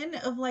sip in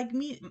of like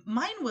meat.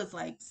 Mine was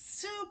like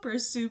super,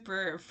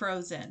 super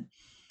frozen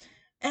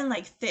and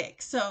like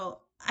thick. So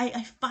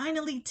I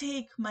finally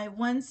take my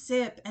one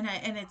sip, and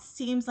it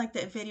seems like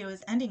the video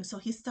is ending. So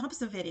he stops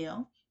the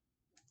video.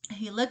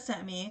 He looks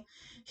at me.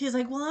 He's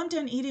like, well, I'm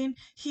done eating.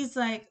 He's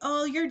like,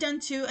 oh, you're done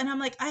too. And I'm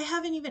like, I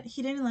haven't even,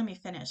 he didn't let me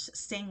finish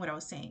saying what I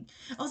was saying.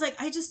 I was like,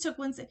 I just took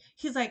one sip.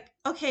 He's like,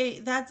 okay,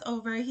 that's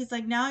over. He's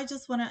like, now I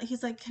just want to,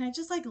 he's like, can I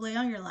just like lay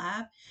on your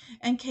lap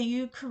and can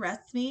you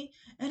caress me?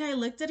 And I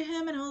looked at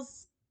him,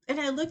 and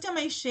I looked at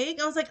my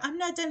shake. I was like, I'm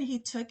not done. He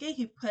took it.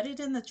 He put it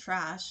in the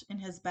trash in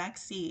his back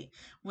seat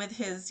with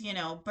his,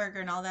 burger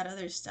and all that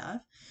other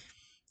stuff,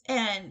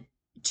 and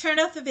turned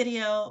off the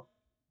video.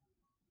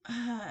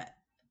 Uh,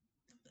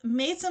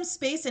 Made some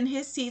space in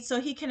his seat so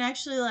he can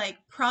actually like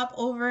prop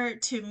over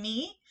to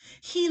me.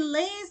 He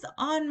lays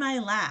on my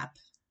lap,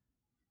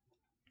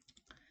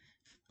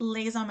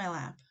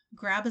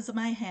 grabs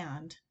my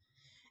hand,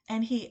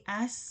 and he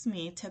asks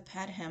me to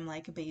pet him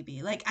like a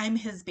baby, like I'm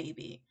his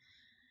baby.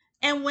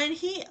 And when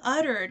he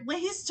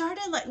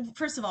started, like,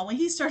 first of all, when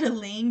he started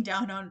laying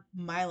down on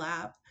my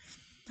lap,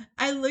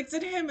 I looked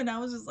at him and I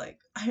was just like,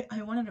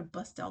 I wanted to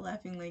bust out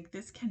laughing, like,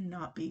 this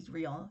cannot be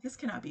real. This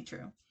cannot be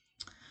true.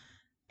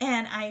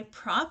 And I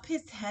prop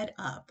his head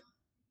up.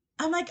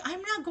 I'm like,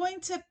 I'm not going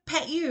to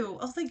pet you.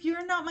 I was like,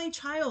 you're not my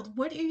child.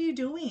 What are you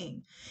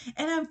doing?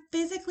 And I'm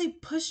physically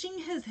pushing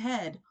his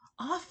head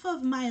off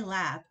of my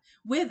lap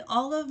with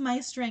all of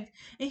my strength.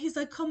 And he's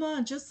like, come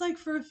on, just like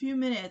for a few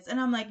minutes. And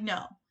I'm like,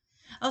 no.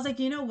 I was like,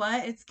 you know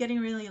what? It's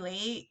getting really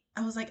late.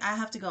 I was like, I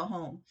have to go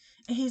home.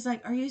 And he's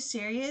like, are you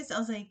serious? I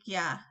was like,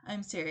 yeah,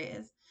 I'm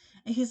serious.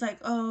 And he's like,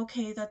 oh,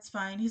 okay, that's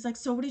fine. He's like,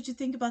 so what did you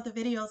think about the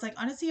video? I was like,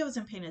 honestly, I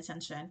wasn't paying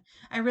attention.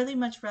 I really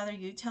much rather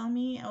you tell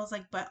me. I was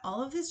like, but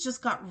all of this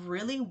just got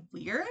really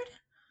weird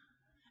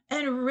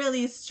and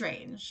really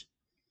strange.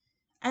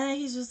 And then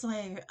he's just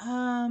like,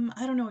 I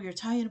don't know what you're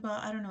talking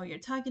about. I don't know what you're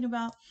talking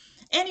about.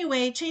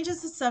 Anyway,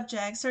 changes the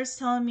subject, starts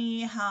telling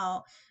me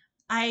how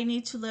I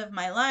need to live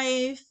my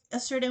life a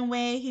certain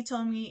way. He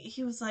told me,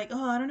 he was like,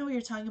 oh, I don't know what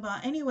you're talking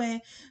about.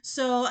 Anyway,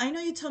 so I know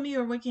you told me you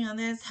were working on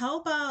this.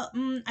 How about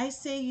I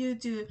say you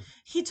do?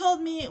 He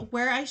told me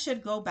where I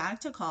should go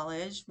back to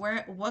college,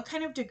 what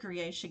kind of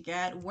degree I should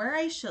get, where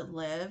I should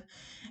live,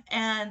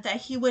 and that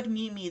he would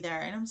meet me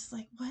there. And I'm just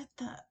like, what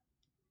the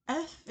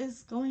F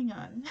is going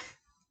on?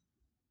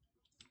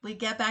 We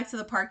get back to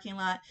the parking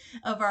lot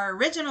of our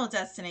original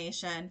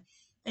destination,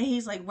 and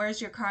he's like,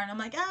 where's your car? And I'm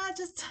like,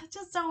 just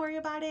don't worry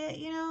about it,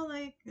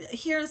 like,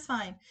 here is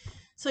fine.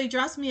 So he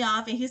drops me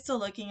off, and he's still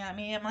looking at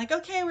me. I'm like,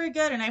 okay, we're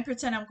good. And I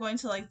pretend I'm going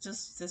to like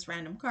just this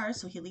random car.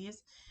 So he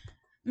leaves.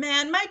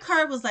 Man, my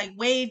car was like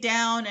way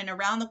down and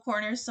around the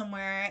corner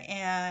somewhere.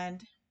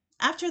 And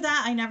after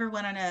that, I never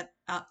went on a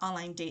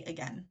online date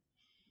again.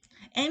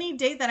 Any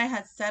date that I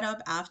had set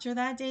up after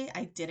that date,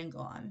 I didn't go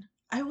on.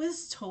 I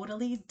was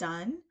totally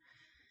done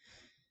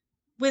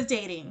with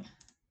dating.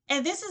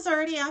 And this is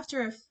already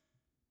after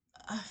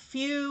a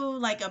few,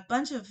 like a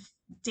bunch of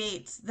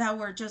dates that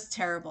were just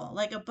terrible.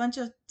 Like a bunch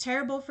of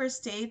terrible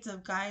first dates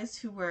of guys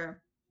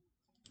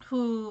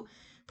who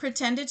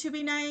pretended to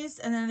be nice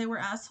and then they were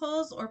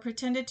assholes, or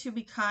pretended to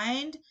be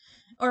kind,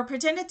 or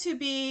pretended to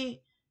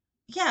be,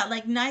 yeah,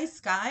 like nice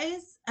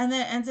guys, and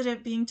then ended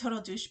up being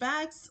total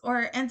douchebags,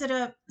 or ended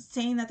up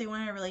saying that they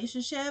wanted a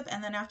relationship,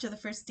 and then after the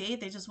first date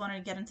they just wanted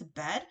to get into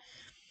bed.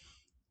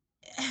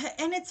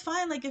 And it's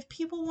fine, like if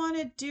people want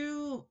to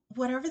do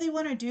whatever they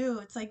want to do,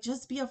 it's like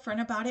just be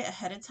upfront about it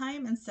ahead of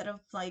time instead of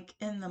like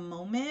in the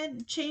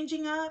moment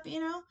changing up, you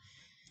know.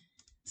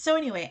 So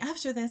anyway,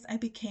 after this I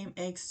became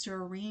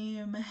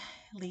extremely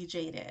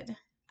jaded.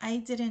 I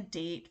didn't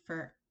date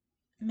for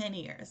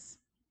many years,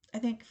 I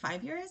think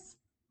 5 years,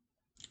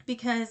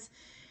 because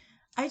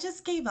I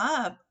just gave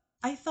up.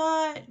 I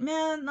thought,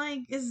 man,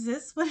 like, is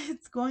this what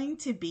it's going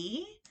to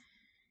be?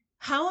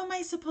 How am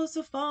I supposed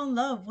to fall in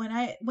love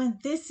when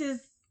this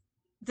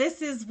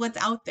is what's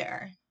out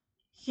there,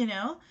 you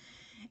know?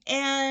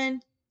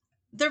 And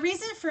the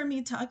reason for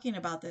me talking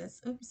about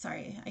this, oops,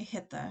 sorry, I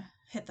hit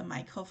the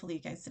mic. Hopefully you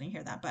guys didn't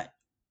hear that, but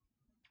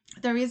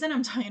the reason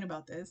I'm talking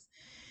about this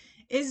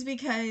is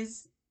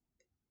because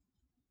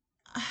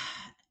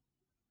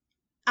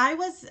I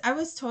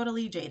was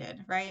totally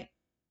jaded, right?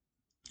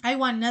 I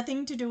want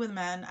nothing to do with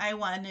men. I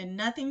wanted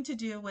nothing to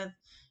do with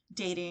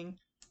dating.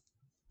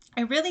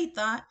 I really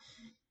thought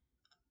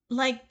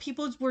like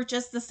people were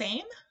just the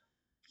same,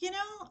 you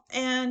know?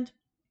 And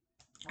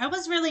I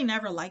was really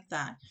never like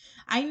that.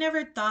 I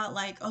never thought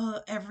like, oh,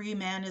 every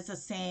man is the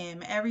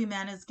same. Every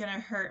man is going to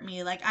hurt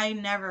me. Like I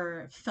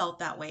never felt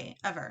that way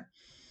ever.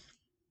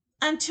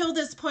 Until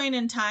this point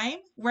in time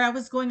where I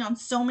was going on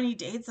so many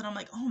dates and I'm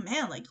like, "Oh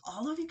man, like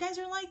all of you guys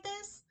are like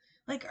this?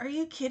 Like are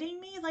you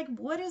kidding me? Like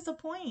what is the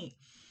point?"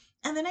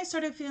 And then I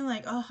started feeling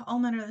like, "Oh, all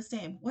men are the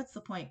same. What's the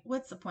point?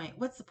 What's the point?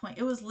 What's the point?"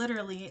 It was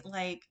literally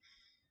like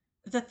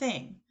the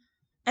thing.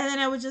 And then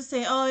I would just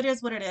say, oh, it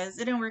is what it is.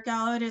 It didn't work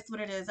out. It is what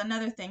it is.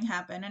 Another thing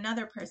happened.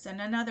 Another person,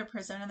 another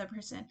person, another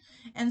person.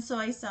 And so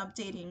I stopped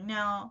dating.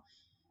 Now,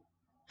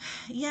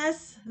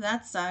 yes,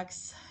 that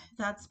sucks.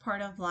 That's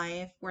part of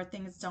life where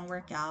things don't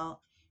work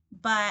out.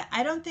 But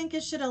I don't think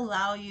it should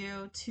allow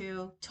you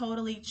to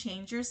totally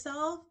change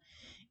yourself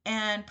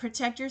and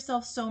protect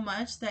yourself so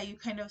much that you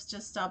kind of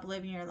just stop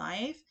living your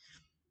life.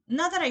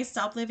 Not that I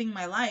stopped living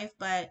my life,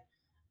 but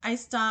I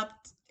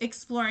stopped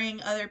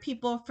exploring other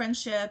people,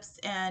 friendships,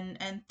 and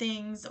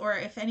things. Or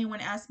if anyone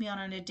asked me out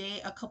on a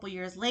date a couple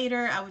years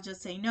later, I would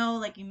just say no,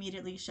 like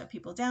immediately shut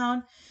people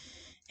down.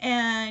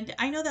 And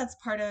I know that's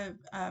part of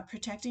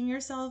protecting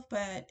yourself,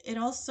 but it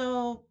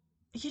also,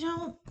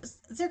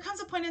 there comes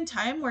a point in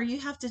time where you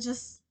have to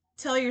just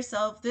tell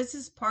yourself this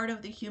is part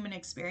of the human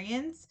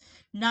experience.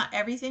 Not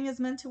everything is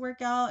meant to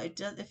work out. It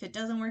does. If it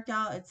doesn't work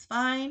out, it's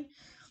fine.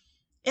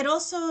 It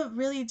also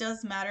really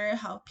does matter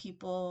how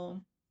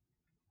people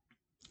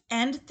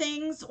end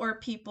things or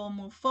people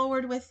move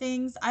forward with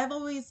things. I've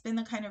always been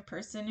the kind of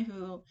person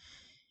who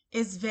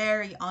is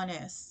very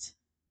honest,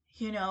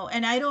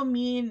 and I don't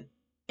mean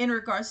in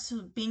regards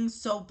to being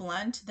so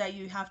blunt that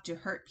you have to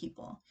hurt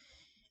people.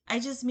 I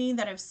just mean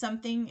that if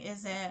something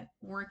isn't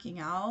working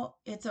out,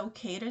 it's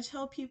okay to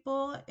tell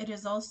people. It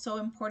is also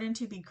important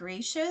to be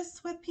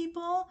gracious with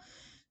people,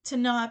 to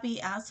not be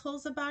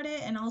assholes about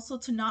it, and also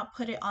to not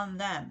put it on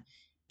them.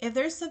 If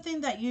there's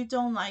something that you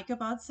don't like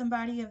about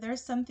somebody, if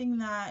there's something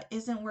that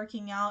isn't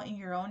working out in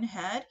your own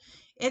head,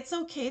 it's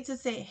okay to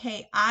say,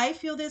 hey, I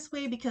feel this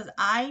way because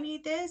I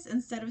need this,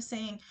 instead of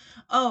saying,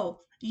 oh,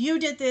 you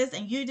did this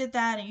and you did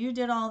that and you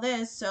did all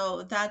this,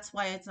 so that's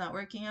why it's not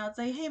working out. It's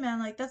like, hey, man,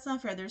 like that's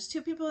not fair. There's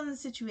two people in the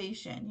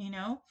situation, you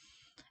know?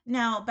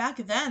 Now, back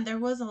then, there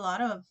was a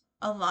lot of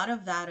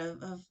that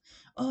of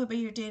oh, but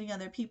you're dating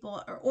other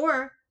people,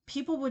 or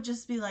people would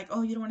just be like,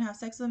 oh, you don't want to have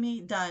sex with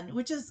me, done,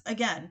 which is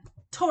again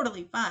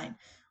totally fine.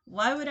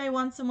 Why would I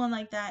want someone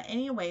like that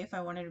anyway if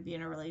I wanted to be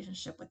in a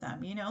relationship with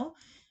them, you know?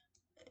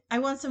 I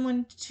want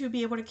someone to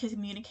be able to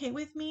communicate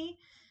with me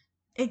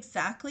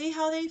exactly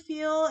how they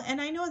feel,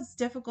 and I know it's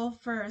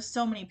difficult for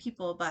so many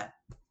people, but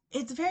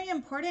it's very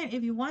important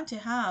if you want to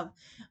have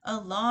a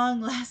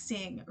long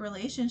lasting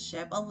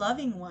relationship, a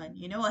loving one,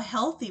 a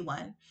healthy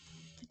one.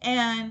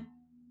 And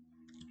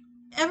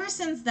ever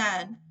since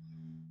then,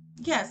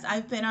 yes,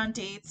 I've been on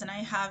dates and I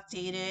have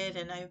dated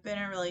and I've been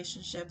in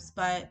relationships,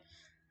 but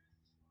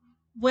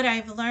what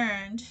I've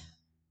learned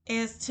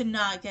is to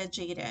not get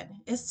jaded,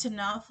 is to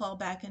not fall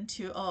back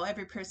into, oh,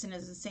 every person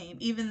is the same,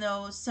 even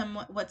though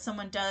what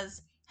someone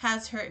does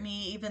has hurt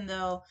me, even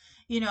though,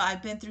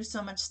 I've been through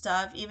so much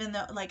stuff, even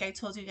though, like I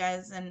told you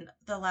guys in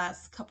the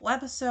last couple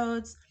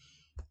episodes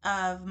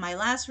of my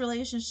last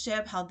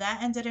relationship, how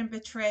that ended in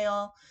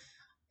betrayal.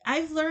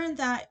 I've learned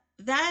that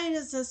that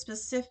is a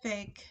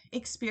specific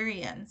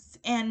experience,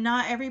 and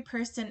not every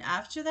person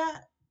after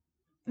that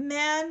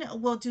man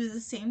will do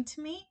the same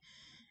to me.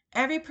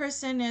 Every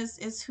person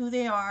is who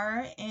they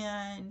are,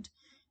 and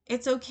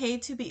It's okay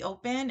to be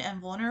open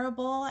and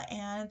vulnerable.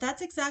 And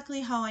that's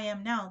exactly how I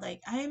am now.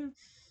 Like, I'm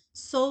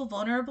so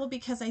vulnerable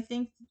because I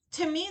think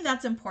to me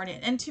that's important.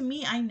 And to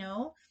me, I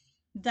know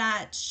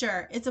that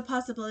sure, it's a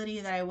possibility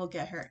that I will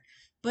get hurt.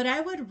 But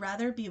I would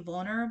rather be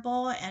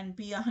vulnerable and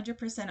be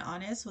 100%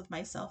 honest with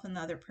myself and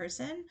the other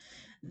person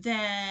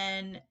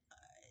than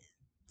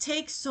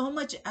take so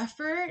much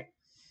effort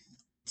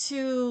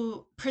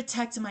to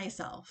protect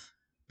myself.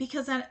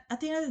 Because at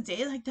the end of the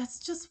day, like, that's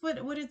just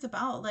what it's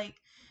about.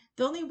 Like,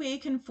 the only way you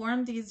can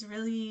form these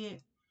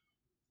really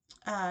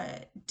uh,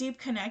 deep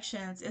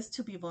connections is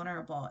to be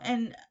vulnerable.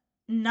 And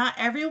not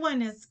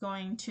everyone is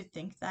going to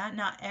think that.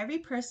 Not every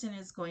person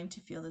is going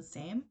to feel the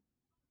same.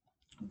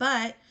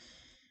 But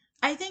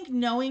I think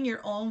knowing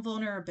your own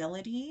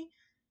vulnerability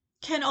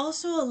can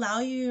also allow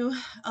you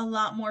a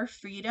lot more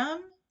freedom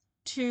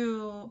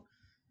to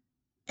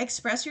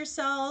express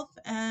yourself.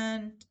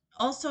 And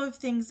also, if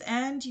things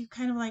end, you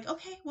kind of like,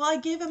 okay, well, I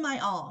gave it my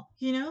all,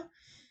 you know?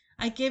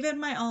 I gave it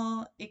my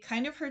all. It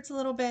kind of hurts a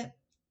little bit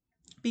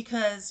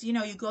because, you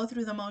go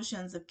through the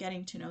motions of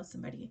getting to know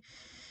somebody.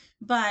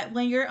 But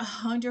when you're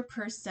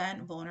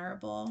 100%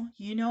 vulnerable,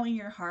 you know in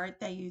your heart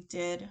that you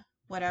did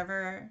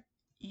whatever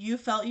you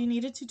felt you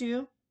needed to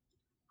do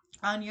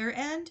on your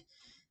end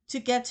to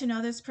get to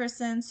know this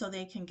person so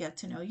they can get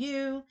to know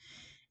you.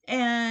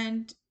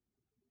 And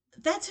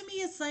that to me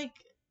is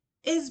like,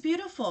 is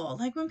beautiful.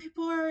 Like when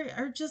people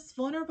are just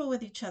vulnerable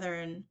with each other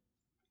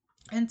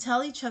and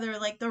tell each other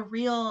like the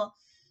real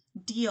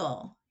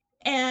deal.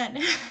 And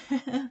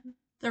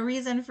the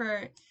reason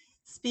for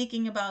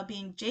speaking about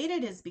being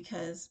jaded is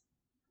because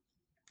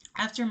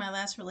after my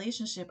last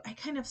relationship, I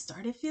kind of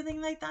started feeling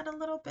like that a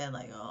little bit.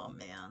 Like, oh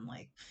man,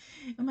 like,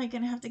 am I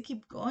gonna have to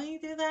keep going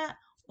through that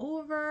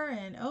over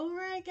and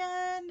over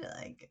again?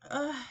 Like,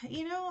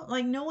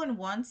 like no one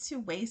wants to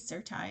waste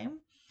their time.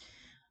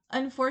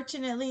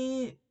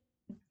 Unfortunately,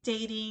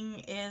 dating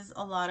is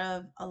a lot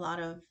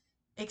of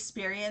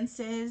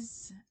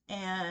experiences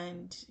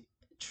and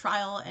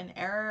trial and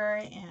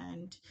error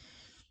and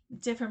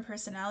different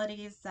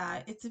personalities,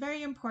 that it's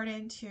very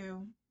important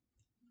to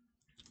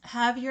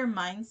have your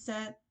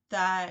mindset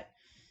that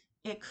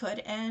it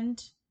could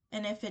end.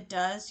 And if it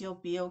does, you'll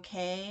be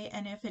okay.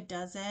 And if it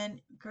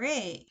doesn't,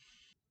 great.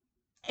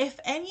 If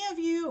any of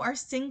you are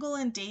single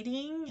and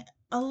dating,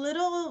 a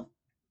little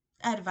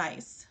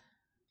advice.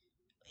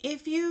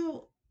 If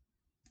you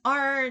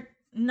are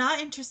not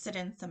interested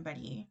in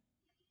somebody,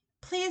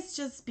 please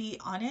just be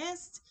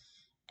honest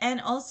and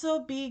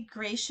also be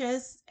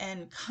gracious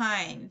and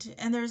kind.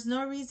 And there's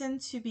no reason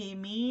to be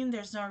mean.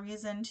 There's no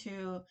reason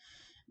to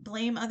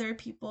blame other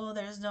people.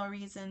 There's no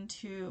reason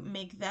to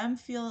make them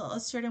feel a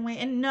certain way.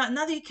 And not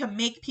that you can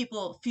make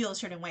people feel a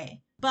certain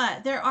way,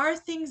 but there are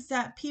things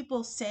that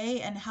people say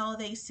and how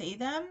they say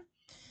them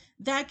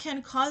that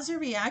can cause a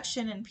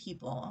reaction in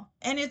people.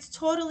 And it's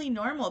totally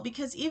normal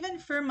because even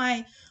for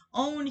my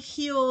own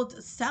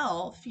healed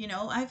self,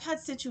 I've had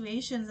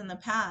situations in the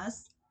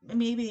past,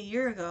 maybe a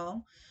year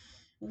ago,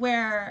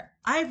 where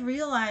I've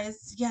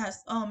realized,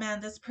 yes, oh man,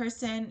 this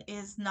person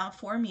is not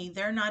for me.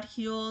 They're not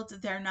healed.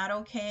 They're not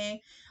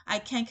okay. I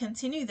can't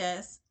continue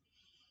this.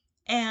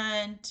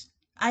 And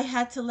I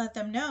had to let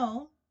them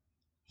know,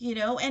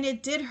 and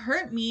it did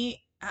hurt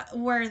me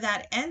where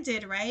that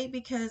ended, right?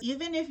 Because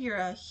even if you're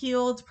a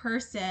healed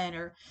person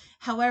or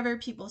however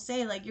people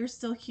say, like, you're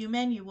still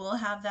human, you will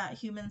have that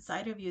human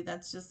side of you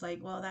that's just like,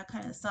 well, that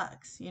kind of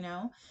sucks.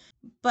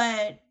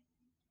 But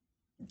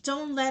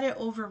don't let it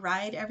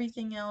override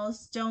everything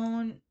else.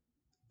 Don't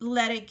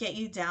let it get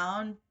you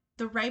down.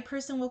 The right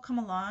person will come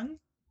along,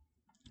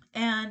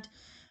 and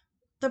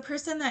the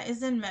person that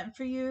isn't meant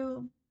for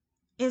you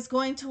is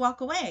going to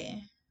walk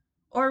away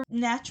or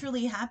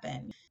naturally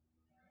happen.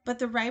 But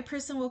the right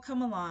person will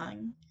come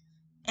along.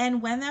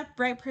 And when that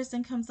right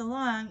person comes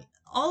along,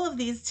 all of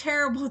these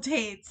terrible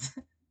dates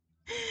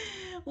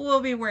will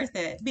be worth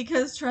it.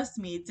 Because trust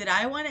me, did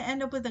I want to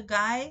end up with a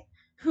guy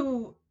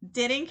who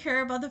didn't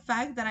care about the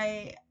fact that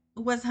I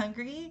was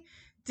hungry?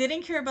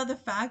 Didn't care about the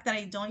fact that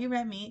I don't eat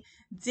red meat?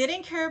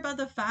 Didn't care about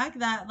the fact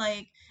that,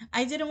 like,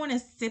 I didn't want to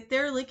sit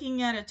there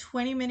looking at a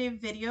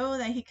 20-minute video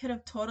that he could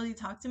have totally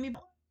talked to me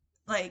about?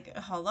 Like,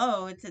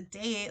 hello, it's a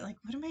date. Like,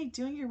 what am I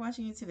doing here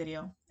watching a YouTube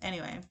video?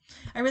 Anyway,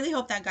 I really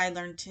hope that guy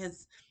learned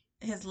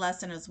his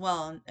lesson as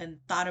well, and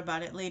thought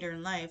about it later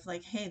in life.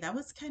 Like, hey, that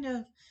was kind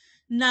of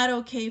not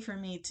okay for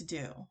me to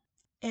do.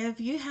 If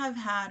you have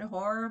had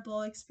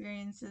horrible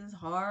experiences,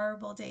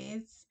 horrible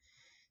dates,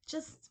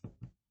 just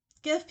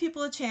give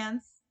people a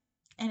chance.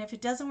 And if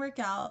it doesn't work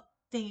out,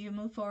 then you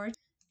move forward,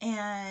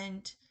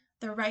 and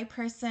the right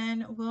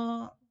person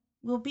will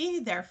be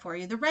there for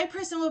you. The right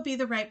person will be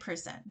the right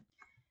person.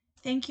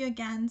 Thank you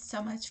again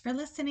so much for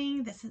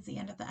listening. This is the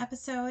end of the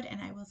episode,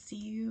 and I will see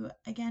you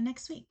again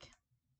next week.